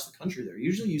way across the country there.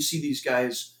 Usually you see these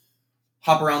guys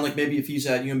hop around, like maybe if he's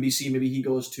at UMBC, maybe he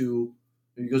goes to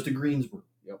Greensboro.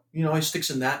 Yep. You know, he sticks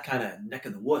in that kind of neck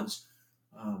of the woods.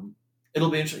 It'll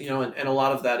be interesting, you know, and a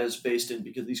lot of that is based in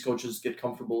because these coaches get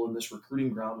comfortable in this recruiting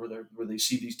ground where they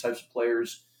see these types of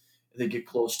players, they get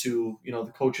close to, you know,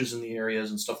 the coaches in the areas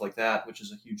and stuff like that, which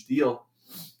is a huge deal.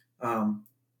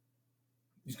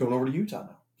 He's going over to Utah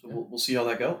now, so yeah. we'll see how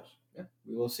that goes. Yeah,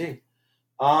 we will see.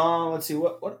 Let's see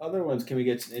what other ones can we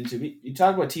get into. You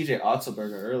talked about TJ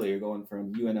Otzelberger earlier, going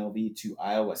from UNLV to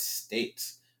Iowa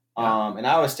State. And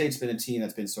Iowa State's been a team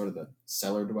that's been sort of the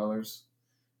cellar dwellers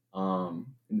in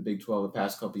the Big 12 the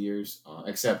past couple of years,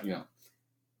 except, you know,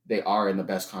 they are in the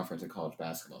best conference in college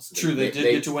basketball. So True, they did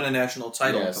get to win a national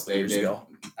title a couple years ago.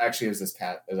 Actually, it was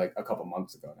like a couple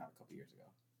months ago, not a couple years ago.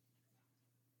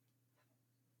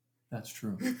 That's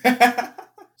true.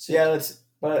 So yeah,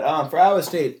 for Iowa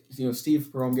State, you know, Steve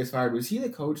Perome gets fired. Was he the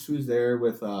coach who was there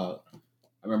with I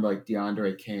remember like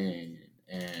DeAndre King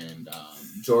and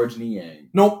George Niang?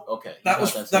 Nope. Okay. That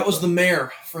was the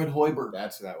mayor, Fred Hoiberg.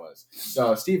 That's who that was.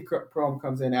 So Steve Perome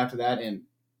comes in after that, and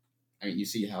I mean, you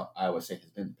see how Iowa State has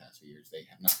been the past few years. They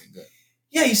have not been good.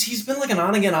 Yeah, he's been like an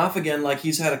on again, off again. Like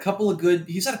he's had a couple of good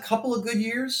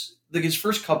years. Like his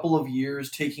first couple of years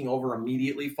taking over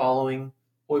immediately following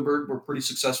Hoiberg were pretty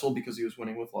successful because he was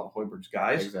winning with a lot of Hoiberg's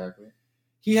guys. Exactly.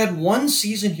 He had one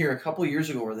season here a couple of years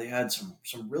ago where they had some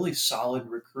really solid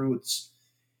recruits,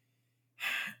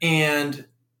 and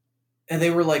they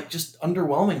were like just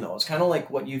underwhelming though. It's kind of like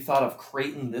what you thought of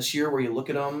Creighton this year, where you look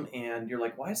at them and you're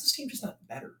like, why is this team just not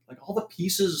better? Like all the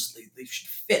pieces they should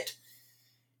fit,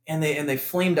 and they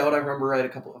flamed out. I remember right a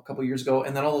couple years ago,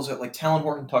 and then all those like Talon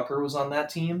Horton Tucker was on that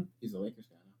team. He's a Lakers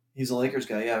guy. He's a Lakers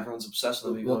guy. Yeah, everyone's obsessed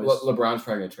with him. LeBron's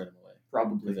probably gonna trade him away.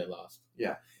 Probably because they lost.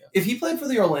 Yeah. If he played for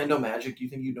the Orlando Magic, do you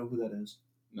think you'd know who that is?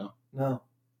 No.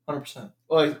 100%.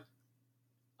 Well, I don't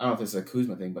know if this is a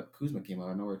Kuzma thing, but Kuzma came out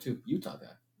of nowhere too. Utah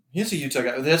guy. He's a Utah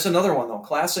guy. That's another one though.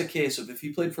 Classic case of if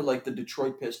he played for like the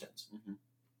Detroit Pistons. Mm-hmm.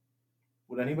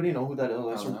 Would anybody know who that is?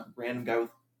 That's a random guy with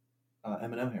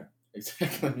Eminem hair.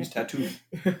 Exactly. He's tattooed.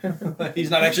 He's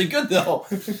not actually good though.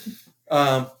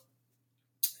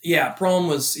 Yeah, Perome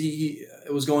was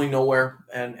it was going nowhere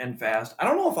and fast. I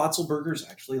don't know if Otzelberger is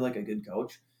actually like a good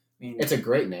coach. I mean, it's a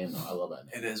great name though. I love that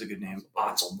name. It is a good name,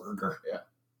 Otzelberger. Yeah.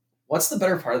 What's the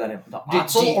better part of that name? The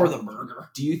Otzel or the burger?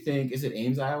 Do you think is it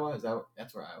Ames, Iowa?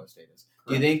 That's where Iowa State is? Correct.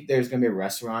 Do you think there's gonna be a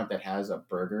restaurant that has a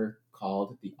burger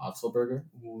called the Otzelberger?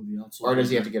 Ooh, the Otzelberger. Or does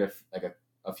he have to get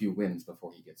a few wins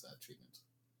before he gets that treatment?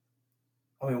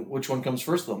 I mean, which one comes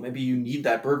first though? Maybe you need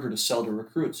that burger to sell to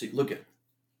recruits. So you look at.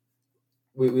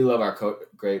 We love our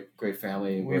great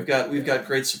family. We've got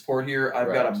great support here.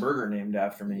 I've got a burger named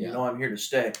after me. Yeah. You know, I'm here to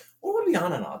stay. What would be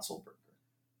on an Otzelberger?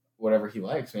 Whatever he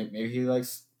likes. Maybe he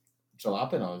likes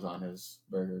jalapenos on his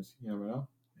burgers. You never know.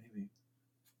 Maybe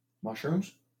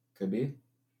mushrooms. Could be.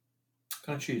 What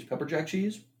kind of cheese? Pepper jack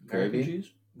cheese. Gravy.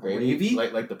 Cheese. Gravy.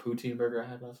 Like the poutine burger I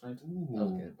had last night. Ooh. That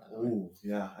was good. By the way. Ooh,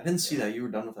 yeah. I didn't see that. You were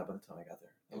done with that by the time I got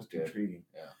there. That was good. Intriguing.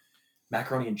 Yeah.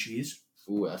 Macaroni and cheese.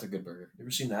 Ooh, that's a good burger. You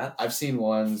ever seen that? I've seen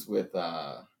ones with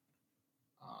like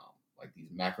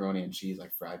these macaroni and cheese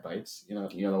like fried bites. You know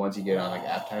the ones you get on like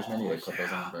appetizer menu. They put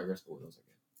those on the burgers. Ooh, those are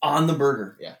good. On the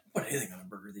burger. Yeah. Put anything on a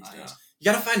burger these days. You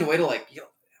gotta find a way to like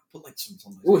put like some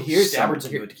here's stabbards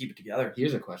into it to keep it together.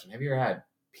 Here's a question: have you ever had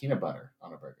peanut butter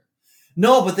on a burger?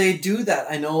 No, but they do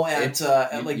that. I know at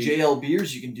JL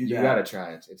Beers you can do that. You gotta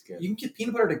try it. It's good. You can get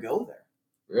peanut butter to go there.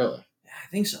 Really? Yeah, I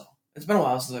think so. It's been a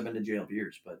while since I've been to JL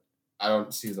Beers, but I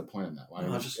don't see the point in that. Why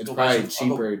not? It's probably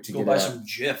cheaper to get buy some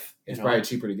Jif. It's probably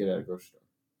cheaper to get at a grocery store.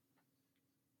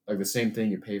 Like the same thing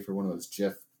you pay for one of those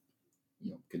Jif,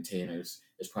 containers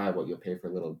is probably what you'll pay for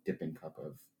a little dipping cup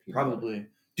of peanut butter.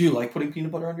 Do you like putting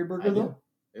peanut butter on your burger though?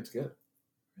 It's good.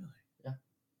 Really? Yeah.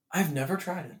 I've never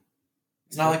tried it.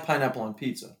 It's not like pineapple on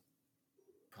pizza.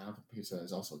 Pineapple pizza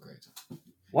is also great.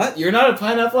 What? You're not a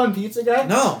pineapple on pizza guy?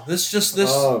 No, this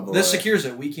Oh, boy. this secures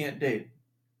it. We can't date.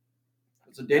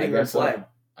 It's a dating I red guess so. flag.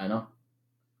 I know.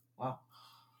 Wow.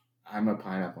 I'm a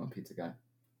pineapple on pizza guy.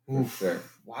 For sure.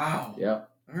 Wow. Yep.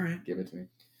 All right. Give it to me.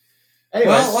 Anyways,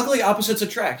 Well, luckily opposites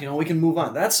attract. We can move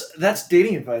on. That's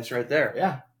dating advice right there.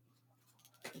 yeah.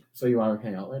 So you want to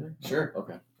hang out later? Sure.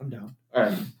 Okay. I'm down. All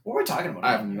right. What were we talking about?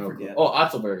 I have no clue. forget. Oh,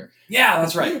 Otzelberger. Yeah,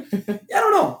 that's right. Yeah, I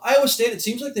don't know. Iowa State, it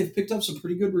seems like they've picked up some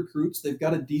pretty good recruits. They've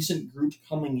got a decent group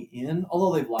coming in,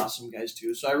 although they've lost some guys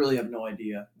too. So I really have no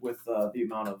idea with the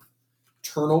amount of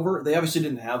turnover. They obviously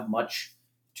didn't have much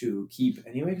to keep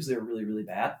anyway because they were really, really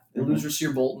bad. They lose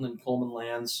Rasir Bolton and Coleman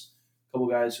Lands, a couple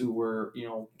guys who were,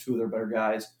 two of their better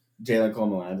guys. Jalen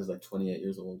Coleman Lands is like 28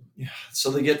 years old. Yeah,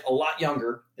 so they get a lot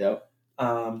younger. Yep.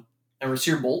 And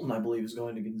Rasir Bolton, I believe, is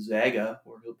going to Gonzaga,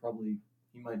 where he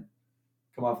might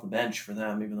come off the bench for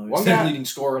them, even though he's the leading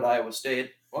scorer at Iowa State.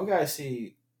 One guy I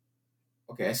see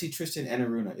Tristan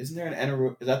Enaruna. Isn't there an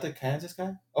Enaruna? Is that the Kansas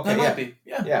guy? Okay, That might be.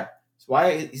 Yeah. Yeah. So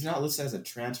why he's not listed as a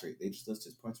transfer? They just list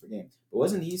his points per game. But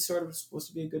wasn't he sort of supposed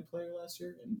to be a good player last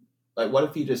year? And like, what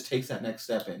if he just takes that next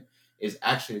step and is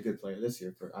actually a good player this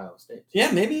year for Iowa State?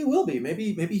 Yeah, maybe he will be.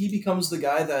 Maybe he becomes the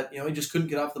guy that he just couldn't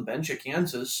get off the bench at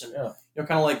Kansas, and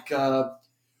kind of like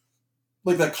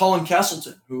that Colin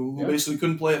Castleton, who basically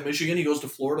couldn't play at Michigan. He goes to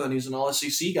Florida and he's an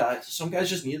All-SEC guy. Some guys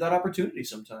just need that opportunity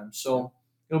sometimes. So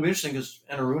it'll be interesting because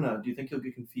Enaruna, do you think he'll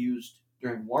get confused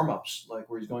during warm-ups, like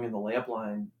where he's going in the layup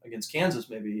line against Kansas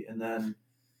maybe, and then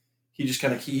he just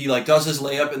kind of he does his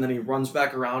layup and then he runs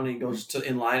back around and he goes to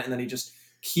in line and then he just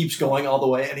keeps going all the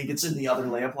way and he gets in the other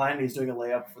layup line and he's doing a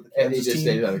layup for the Kansas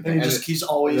team. And he's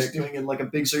always doing it like a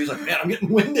big series. Like, man, I'm getting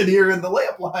winded here in the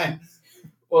layup line.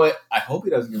 Well, I hope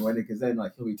he doesn't get winded because then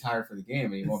he'll be tired for the game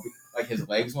and he won't be his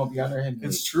legs won't be under him.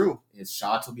 It's true. His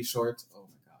shots will be short. Oh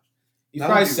my gosh, he's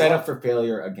probably set up for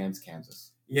failure against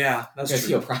Kansas. Yeah, that's true. Because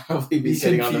he'll probably be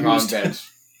sitting on the wrong bench.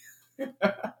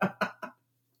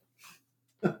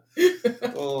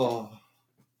 Oh.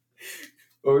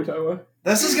 What were we talking about?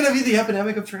 This is going to be the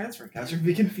epidemic of transfer. Guys are going to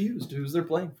be confused who's they're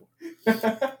playing for.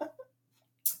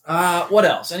 What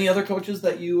else? Any other coaches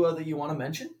that you want to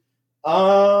mention?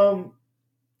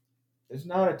 There's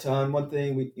not a ton. One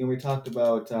thing we talked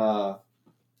about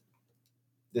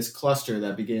this cluster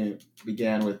that began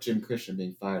with Jim Christian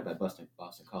being fired by Boston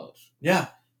College. Yeah.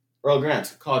 Earl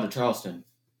Grant, College of Charleston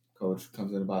coach,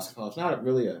 comes into Boston College. Not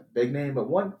really a big name, but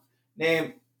one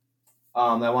name that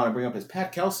I want to bring up is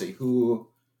Pat Kelsey, who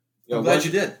I'm glad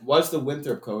you did. Was the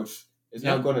Winthrop coach, is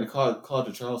now going to College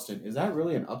of Charleston. Is that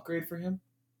really an upgrade for him?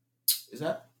 Is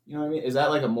that, you know what I mean? Is that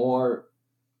like a more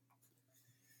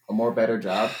better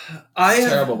job?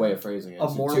 Terrible way of phrasing it. A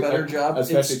more better job?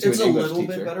 Especially it's a little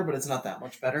teacher. bit better, but it's not that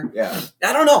much better. Yeah.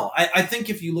 I don't know. I think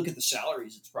if you look at the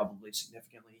salaries, it's probably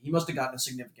significantly. He must have gotten a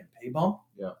significant pay bump.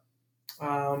 Yeah.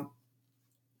 I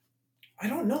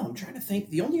don't know. I'm trying to think.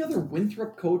 The only other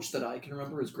Winthrop coach that I can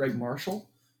remember is Greg Marshall,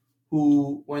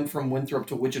 who went from Winthrop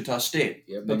to Wichita State.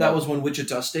 Yeah, but that was when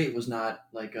Wichita State was not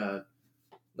like a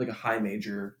high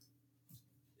major.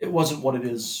 It wasn't what it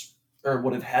is, or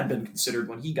what it had been considered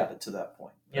when he got it to that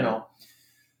point. You know.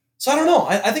 So I don't know.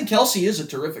 I think Kelsey is a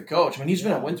terrific coach. I mean, he's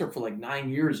been at Winthrop for like 9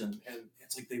 years, and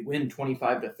it's like they win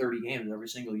 25 to 30 games every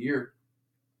single year.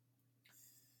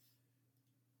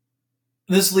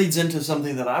 This leads into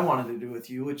something that I wanted to do with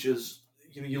you, which is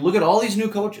you look at all these new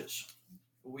coaches.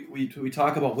 We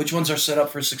talk about which ones are set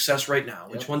up for success right now,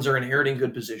 which ones are inheriting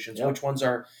good positions, which one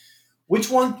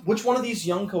of these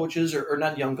young coaches or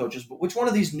not young coaches, but which one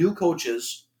of these new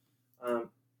coaches.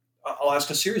 I'll ask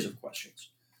a series of questions.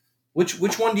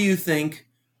 Which one do you think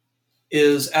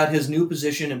is at his new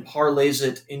position and parlays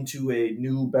it into a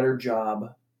new, better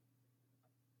job?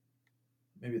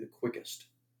 Maybe the quickest.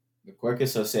 The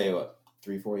quickest, I'll say,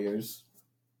 3-4 years?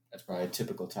 That's probably a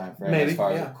typical time frame. Maybe, as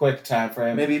far as a quick time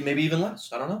frame. Maybe even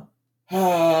less. I don't know.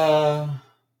 I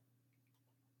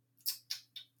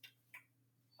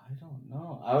don't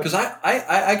know. Because I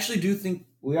actually do think...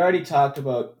 We already talked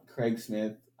about Craig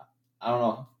Smith. I don't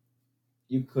know.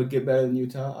 You could get better than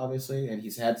Utah, obviously, and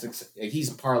he's had success.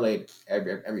 He's parlayed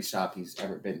every shop he's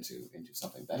ever been to into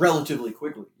something better. Relatively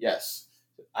quickly. Yes.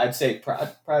 I'd say probably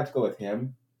have to go with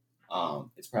him.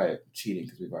 It's probably cheating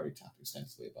because we've already talked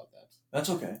extensively about that. That's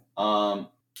okay. I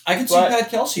can see Pat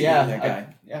Kelsey being that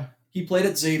guy. Yeah. He played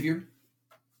at Xavier.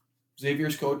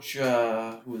 Xavier's coach,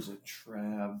 who was it?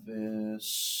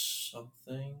 Travis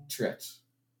something? Tritt.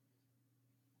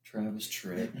 Travis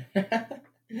Tritt.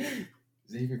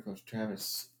 Xavier coach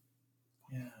Travis.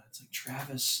 Yeah, it's like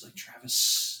Travis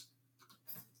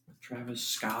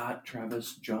Scott,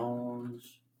 Travis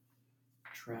Jones,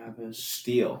 Travis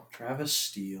Steele. Travis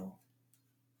Steele.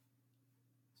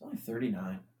 He's only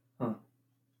 39. Huh.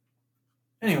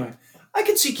 Anyway, I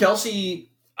could see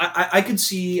Kelsey. I could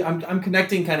see. I'm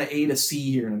connecting kind of A to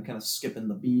C here, and I'm kind of skipping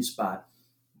the B spot.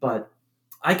 But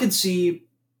I could see.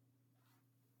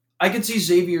 I could see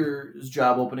Xavier's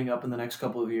job opening up in the next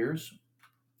couple of years.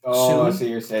 Oh, Soon. so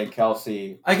you're saying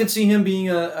Kelsey? I could see him being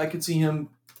a. I could see him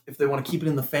if they want to keep it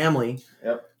in the family.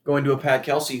 Yep. Going to a Pat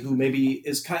Kelsey, who maybe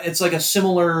is kind. It's like a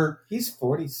similar. He's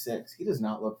 46. He does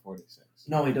not look 46.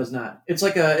 No, he does not. It's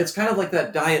like a. It's kind of like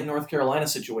that Diet North Carolina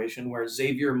situation where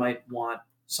Xavier might want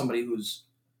somebody who's.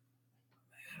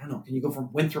 I don't know. Can you go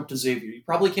from Winthrop to Xavier? You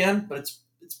probably can, but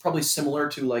it's probably similar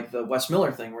to like the Wes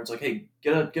Miller thing, where it's like, hey,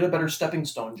 get a better stepping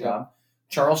stone job. Yeah.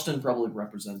 Charleston probably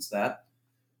represents that,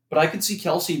 but I could see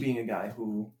Kelsey being a guy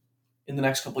who, in the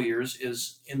next couple of years,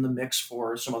 is in the mix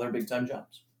for some other big time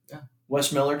jobs. Yeah,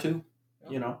 Wes Miller too. Yeah.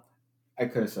 You know, I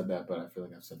could have said that, but I feel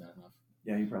like I've said that enough.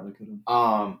 Yeah, you probably could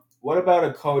have. What about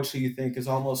a coach who you think is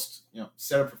almost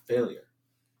set up for failure?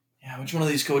 Yeah, which one of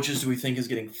these coaches do we think is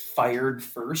getting fired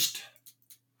first?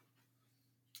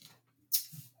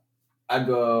 I'd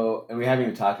go, and we haven't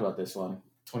even talked about this one,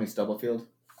 Tony Stubblefield.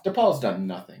 DePaul's done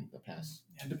nothing the past.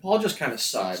 Yeah, DePaul just kind of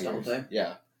sucks, don't they?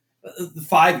 Yeah. The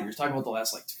 5 years. Talking about the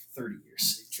last 30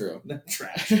 years. True.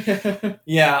 Trash.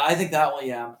 Yeah, I think that one.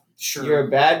 Yeah, sure. You're a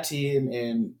bad team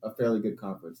in a fairly good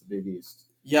conference, the Big East.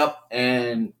 Yep.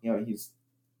 And he's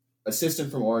assistant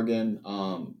from Oregon,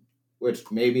 which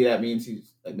maybe that means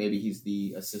he's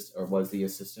the assistant or was the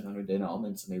assistant under Dana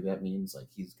Altman, so maybe that means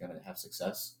he's gonna have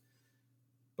success.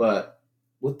 But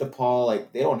with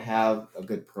DePaul, they don't have a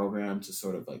good program to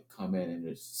sort of come in and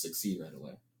just succeed right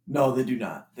away. No, they do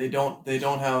not. They don't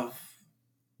have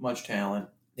much talent.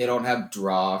 They don't have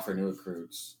draw for new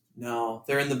recruits. No,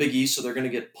 they're in the Big East, so they're going to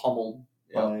get pummeled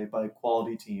by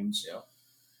quality teams. Yeah.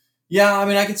 Yeah, I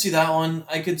mean, I could see that one.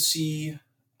 I could see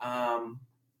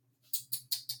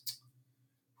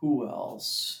who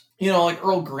else?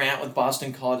 Earl Grant with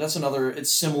Boston College. That's another.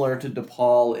 It's similar to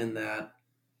DePaul in that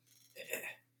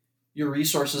your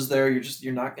resources there,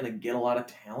 you're not going to get a lot of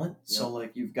talent. Yep. So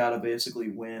you've got to basically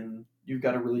win. You've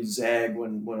got to really zag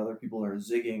when other people are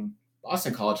zigging.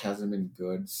 Boston College hasn't been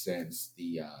good since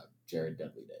the Jared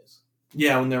Dudley days.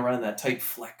 Yeah, when they're running that tight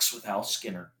flex with Al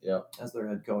Skinner. Yep. As their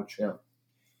head coach. Yeah.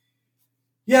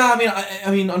 Yeah,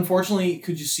 I mean, unfortunately,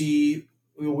 could you see?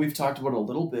 We've talked about it a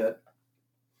little bit.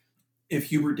 If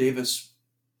Hubert Davis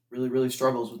really, really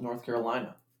struggles with North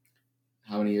Carolina,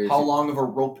 how many years? How long of a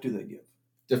rope do they give?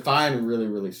 Define really,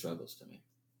 really struggles to me.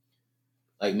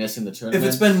 Missing the tournament. If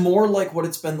it's been more like what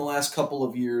it's been the last couple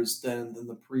of years than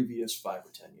the previous 5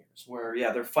 or 10 years, where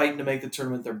they're fighting to make the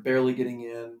tournament, they're barely getting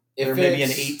in. They're maybe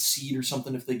an 8 seed or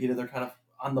something if they get it. They're kind of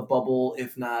on the bubble,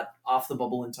 if not off the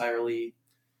bubble entirely.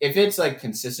 If it's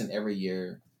consistent every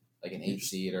year, an 8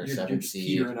 seed or a 7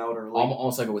 seed, petering out early.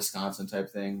 Almost like a Wisconsin type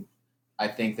thing, I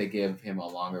think they give him a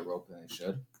longer rope than they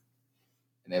should,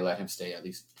 and they let him stay at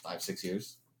least 5-6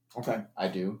 years. Okay, I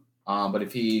do. But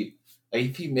if he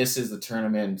misses the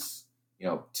tournament,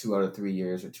 2 out of 3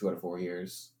 years or 2 out of 4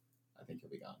 years, I think he'll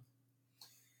be gone.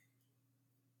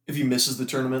 If he misses the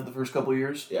tournament the first couple of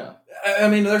years, yeah. I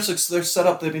mean, they're set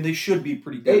up. I mean, they should be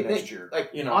pretty good next year.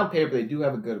 On paper, they do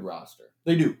have a good roster.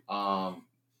 They do.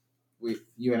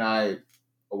 You and I,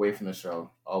 away from the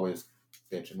show, always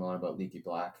bitch and moan about Leaky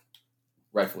Black,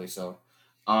 rightfully so.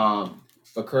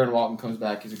 But Curran Walton comes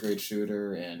back. He's a great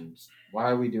shooter. And why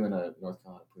are we doing a North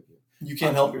Carolina preview? You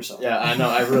can't help yourself. Yeah, I know.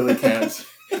 I really can't.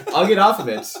 I'll get off of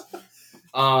it.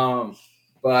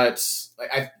 But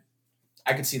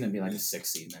I could see them being a 6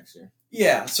 seed next year.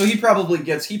 Yeah, so he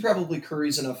probably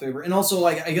curries enough favor. And also,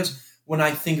 I guess when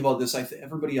I think about this,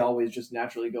 everybody always just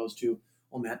naturally goes to,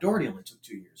 well, Matt Doherty only took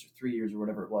 2 years or 3 years or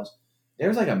whatever it was.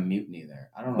 There's a mutiny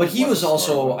there. I don't know. But he was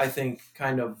also, I think,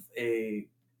 kind of an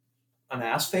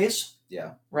ass face.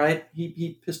 Yeah. Right?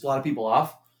 He pissed a lot of people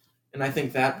off. And I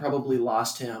think that probably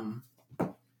lost him.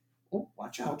 Oh,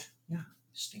 watch out. Yeah,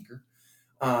 stinker.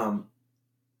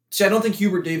 See, I don't think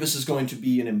Hubert Davis is going to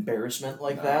be an embarrassment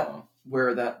that,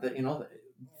 where that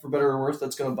for better or worse,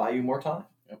 that's going to buy you more time.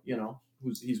 Yep.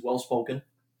 He's well-spoken.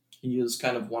 He is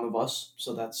kind of one of us,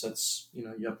 so that sets,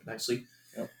 you up nicely.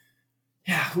 Yep.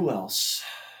 Yeah, who else?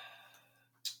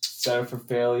 Set up for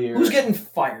failure. Who's getting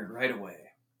fired right away?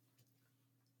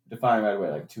 Define right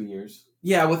away, 2 years?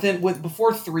 Yeah,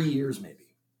 before 3 years, maybe.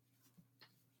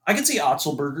 I could see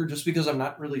Otzelberger just because I'm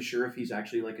not really sure if he's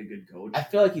actually a good coach. I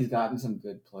feel like he's gotten some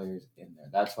good players in there.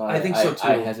 That's why I think so too.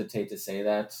 I hesitate to say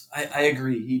that. I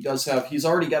agree. He's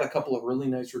already got a couple of really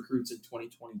nice recruits in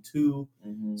 2022.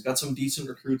 Mm-hmm. He's got some decent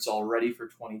recruits already for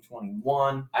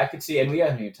 2021. I could see, and we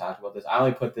haven't even talked about this. I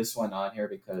only put this one on here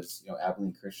because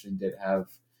Abilene Christian did have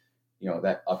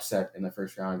that upset in the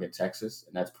first round against Texas,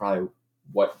 and that's probably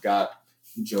what got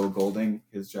Joe Golding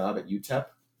his job at UTEP.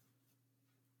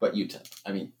 But UTEP,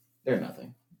 I mean, they're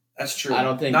nothing. That's true. I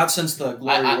don't think not since the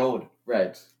Glory Road.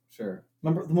 Right. Sure.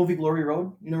 Remember the movie Glory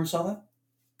Road? You never saw that?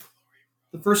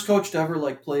 The first coach to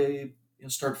ever play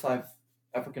start 5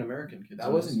 African American kids.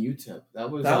 That wasn't UTEP. That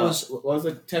was what was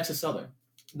it? Texas Southern.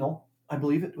 No, I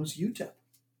believe it was UTEP.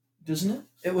 Doesn't it?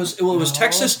 It was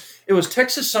Texas. It was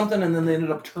Texas something, and then they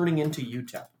ended up turning into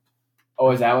UTEP.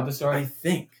 Oh, is that what the story? I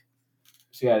think.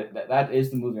 So yeah, that is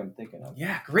the movie I'm thinking of.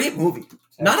 Yeah, great movie. Texas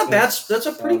Not a bad. That's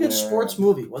a pretty good Southern. sports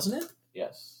movie, wasn't it?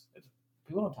 Yes.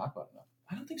 People don't talk about it enough.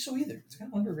 I don't think so either. It's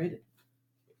kind of underrated.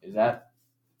 Is that?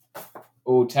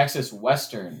 Oh, Texas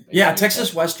Western. Yeah,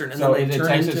 Texas Western, and So then they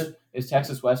turn into. Is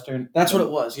Texas Western? That's what it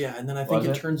was. Yeah, and then I think Was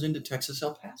it it? turns into Texas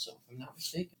El Paso. If I'm not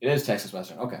mistaken. It is Texas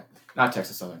Western. Okay, not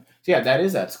Texas Southern. So yeah, that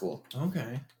is that school.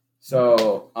 Okay.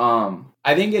 So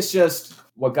I think it's just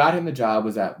what got him the job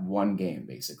was that one game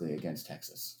basically against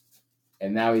Texas,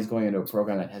 and now he's going into a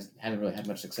program that hasn't really had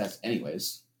much success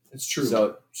anyways. It's true.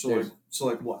 So So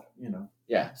like what?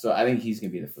 yeah, so I think he's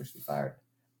gonna be the first to be fired.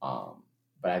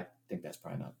 But I think that's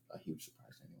probably not a huge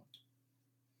surprise to anyone.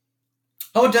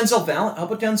 How about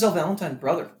Denzel Valentine's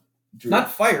brother? Drew.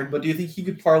 Not fired, but do you think he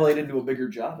could parlay it into a bigger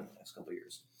job in the next couple of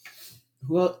years?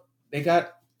 Well, they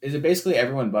got. Is it basically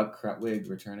everyone but Krutwig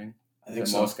returning? I think Is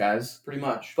it so. most guys. Pretty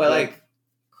much. But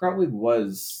Krutwig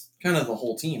was. kind of the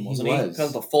whole team, wasn't he? was. Kind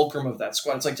of the fulcrum of that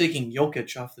squad. It's like taking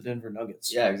Jokic off the Denver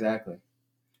Nuggets. Yeah, exactly.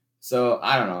 So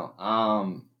I don't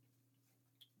know.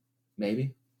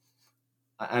 Maybe.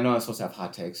 I know I'm supposed to have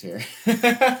hot takes here.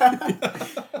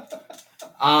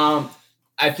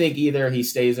 I think either he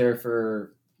stays there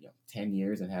for 10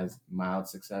 years and has mild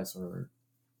success, or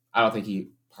I don't think he.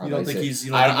 You don't think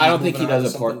he's? I don't think he does a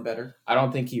something better. I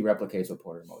don't think he replicates what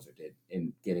Porter Moser did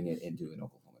in getting it into an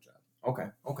Oklahoma job. Okay.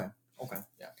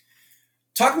 Yeah.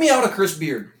 Talk me out of Chris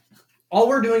Beard. All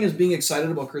we're doing is being excited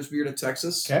about Chris Beard at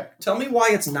Texas. Okay. Tell me why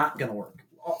it's not going to work.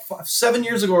 7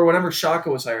 years ago or whenever Shaka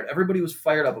was hired, everybody was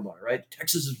fired up about it, right?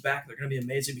 Texas is back. They're going to be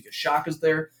amazing because Shaka's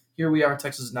there. Here we are.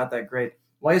 Texas is not that great.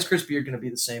 Why is Chris Beard going to be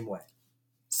the same way?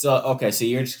 So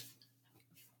you're just.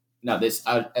 Now this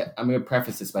I'm going to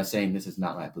preface this by saying this is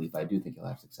not my belief. I do think he'll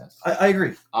have success. I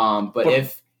agree. But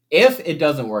if it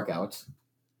doesn't work out,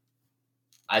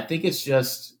 I think it's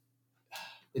just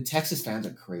the Texas fans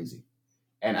are crazy.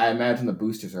 And I imagine the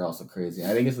boosters are also crazy.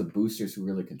 I think it's the boosters who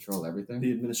really control everything.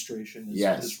 The administration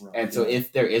is rough. And so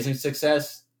if there isn't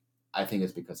success, I think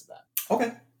it's because of that.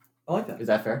 Okay. I like that. Is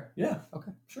that fair? Yeah.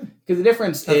 Okay. Sure. Because the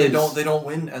difference is they don't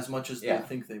win as much as they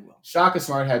think they will. Shaka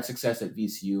Smart had success at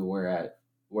VCU,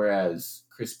 whereas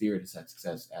Chris Beard has had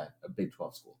success at a Big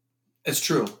 12 school. It's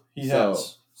true. He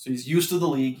has. So he's used to the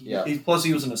league. Yeah. Plus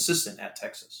he was an assistant at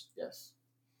Texas. Yes.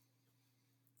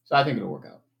 So I think it'll work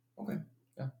out. Okay.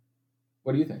 Yeah.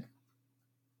 What do you think?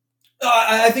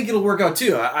 I think it'll work out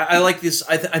too. I like this.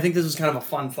 I think this is kind of a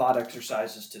fun thought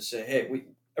exercise, is to say, hey,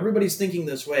 everybody's thinking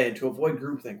this way, and to avoid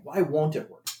groupthink, why won't it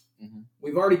work? Mm-hmm.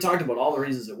 We've already talked about all the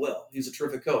reasons it will. He's a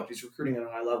terrific coach. He's recruiting at a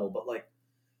high level, but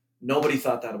nobody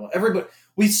thought that about everybody.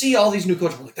 We see all these new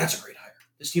coaches. We're like, that's a great hire.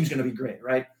 This team's going to be great,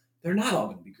 right? They're not all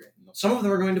going to be great. Some of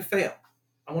them are going to fail.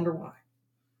 I wonder why.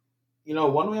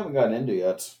 One we haven't gotten into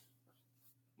yet.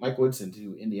 Mike Woodson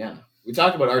to Indiana. We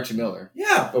talked about Archie Miller.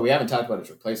 Yeah. But we haven't talked about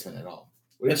his replacement at all.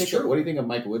 That's true. What do you think of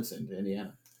Mike Woodson to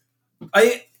Indiana?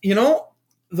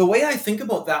 The way I think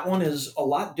about that one is a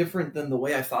lot different than the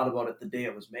way I thought about it the day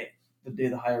it was made, the day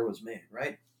the hire was made,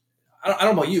 right? I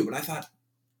don't know about you, but I thought,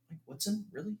 Mike Woodson,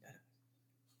 really?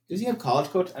 Does he have college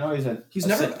coach? I know I don't think he's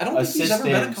ever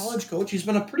been a college coach. He's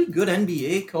been a pretty good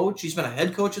NBA coach. He's been a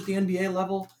head coach at the NBA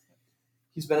level.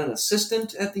 He's been an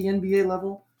assistant at the NBA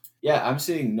level. Yeah, I'm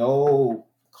seeing no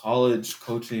college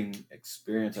coaching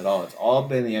experience at all. It's all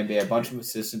been the NBA, a bunch of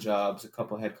assistant jobs, a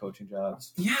couple head coaching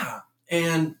jobs. Yeah,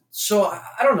 and so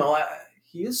I don't know.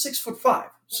 He is 6'5",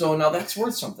 so now that's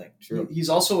worth something. True. He's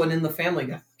also an in the family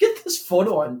guy. Get this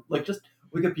photo on just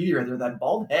Wikipedia right there. That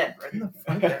bald head right in the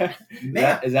front there.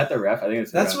 Man, is that the ref? I think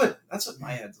it's that's the ref. that's what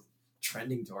my head's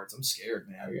trending towards. I'm scared,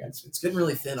 man. Okay. It's getting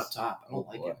really thin up top. I don't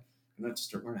like boy. it. I'm gonna have to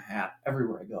start wearing a hat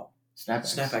everywhere I go.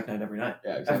 Snapback night every night.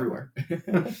 Yeah, exactly. Everywhere.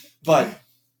 But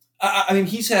I mean,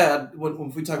 he's had,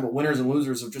 when we talk about winners and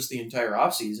losers of just the entire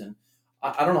offseason,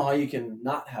 I don't know how you can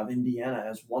not have Indiana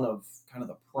as one of kind of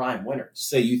the prime winners.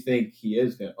 So you think he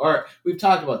is going to, or we've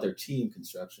talked about their team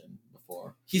construction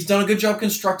before. He's done a good job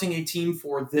constructing a team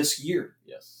for this year.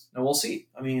 Yes. Now we'll see.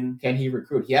 I mean, can he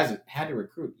recruit? He hasn't had to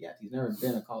recruit yet. He's never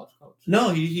been a college coach. No,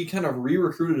 he kind of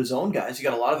re-recruited his own guys. He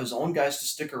got a lot of his own guys to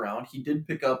stick around. He did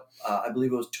pick up, I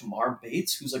believe it was Tamar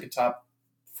Bates, who's like a top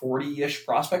 40-ish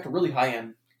prospect, a really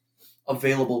high-end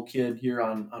available kid here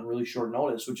on really short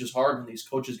notice, which is hard when these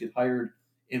coaches get hired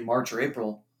in March or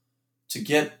April to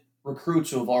get recruits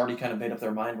who have already kind of made up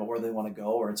their mind about where they want to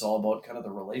go, or it's all about kind of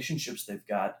the relationships they've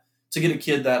got. To get a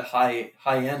kid that high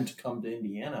end to come to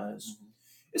Indiana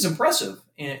is impressive.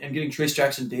 And getting Trace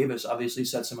Jackson Davis obviously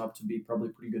sets him up to be probably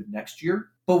pretty good next year.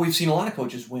 But we've seen a lot of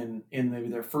coaches win in maybe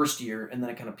their first year, and then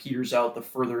it kind of peters out the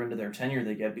further into their tenure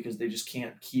they get because they just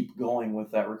can't keep going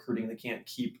with that recruiting. They can't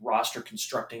keep roster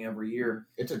constructing every year.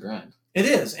 It's a grind. It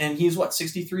is. And he's,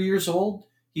 63 years old?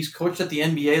 He's coached at the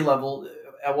NBA level.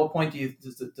 At what point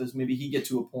does maybe he get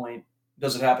to a point,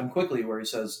 does it happen quickly, where he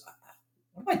says,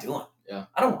 what am I doing? Yeah.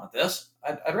 I don't want this.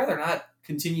 I'd rather not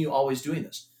continue always doing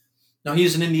this. Now,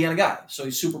 he's an Indiana guy, so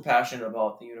he's super passionate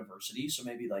about the university, so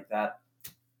maybe like that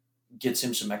gets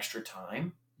him some extra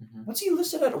time. Mm-hmm. What's he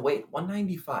listed at a weight?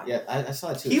 195. Yeah, I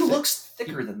saw it too. He looks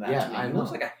thicker than that to me. He looks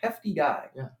like a hefty guy.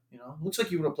 Yeah. Looks like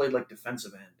he would have played like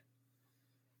defensive end.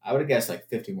 I would have guessed like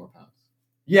 50 more pounds.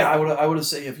 Yeah, I would have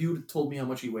said, if you would have told me how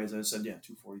much he weighs, I would have said,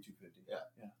 240, 250.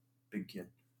 Yeah. Big kid.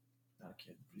 Not a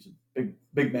kid. He's a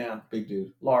big man. Big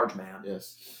dude. Large man.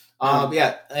 Yes. And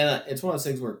it's one of those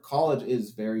things where college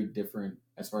is very different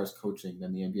as far as coaching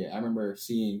than the NBA. I remember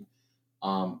seeing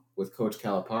with Coach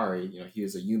Calipari, he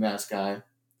was a UMass guy.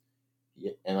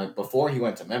 And like before he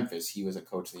went to Memphis, he was a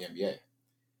coach of the NBA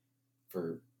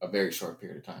for a very short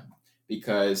period of time.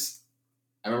 Because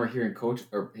I remember hearing coach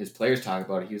or his players talk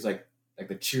about it. He was like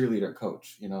the cheerleader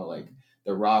coach, like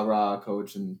the rah-rah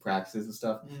coach in practices and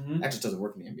stuff. Mm-hmm. That just doesn't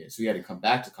work in the NBA. So he had to come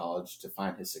back to college to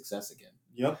find his success again.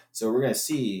 Yep. So we're going to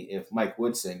see if Mike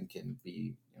Woodson can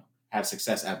be, have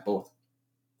success at both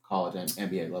college and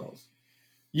NBA levels.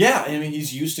 Yeah, I mean,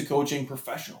 he's used to coaching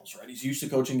professionals, right? He's used to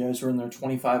coaching guys who are in their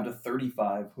 25 to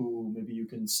 35 who maybe you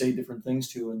can say different things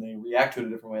to and they react to it a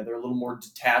different way. They're a little more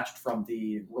detached from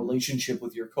the relationship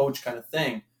with your coach kind of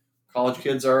thing. College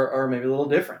kids are maybe a little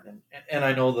different. And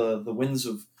I know the winds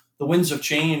of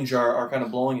change are kind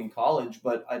of blowing in college,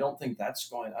 but I don't think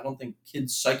I don't think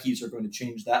kids' psyches are going to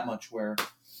change that much where,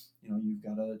 you've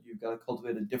got to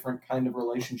cultivate a different kind of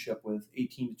relationship with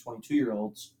 18 to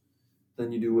 22-year-olds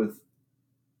than you do with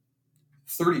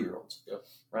 30-year-olds. Yep.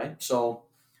 Right? So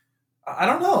I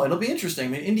don't know. It'll be interesting. I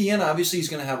mean, Indiana, obviously, he's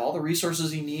going to have all the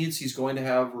resources he needs. He's going to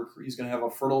have a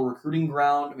fertile recruiting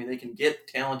ground. I mean, they can get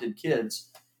talented kids,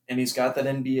 and he's got that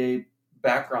NBA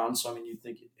background. So, I mean, you'd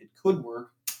think it could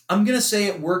work. I'm going to say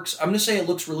it works. I'm going to say it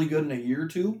looks really good in a year or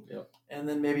two. Yep. And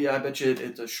then maybe I bet you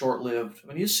it's a short-lived. I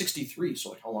mean, he's 63, so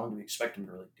like how long do we expect him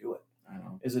to really do it? I don't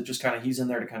know. Is it just kind of he's in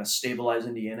there to kind of stabilize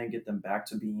Indiana and get them back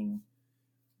to being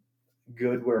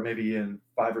good, where maybe in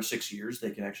 5 or 6 years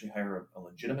they can actually hire a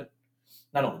legitimate,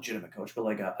 not a legitimate coach, but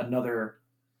like another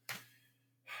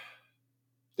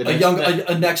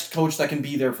next coach that can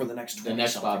be there for the next 20 the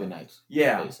next something. Bobby Knight.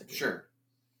 Yeah, basically. sure.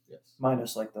 Yes.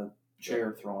 Minus like the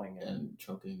chair throwing and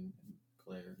choking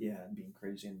player. Yeah, and being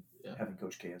crazy and having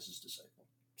Coach K as his disciple.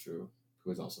 True.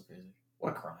 Who is also crazy.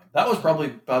 What a crime. That was probably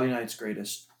Bobby Knight's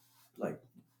greatest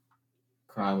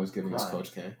crime was giving us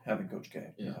Coach K. Having Coach K.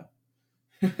 Yeah.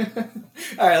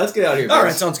 All right, let's get out of here. All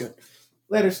right, sounds good.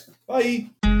 Laters.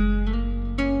 Bye.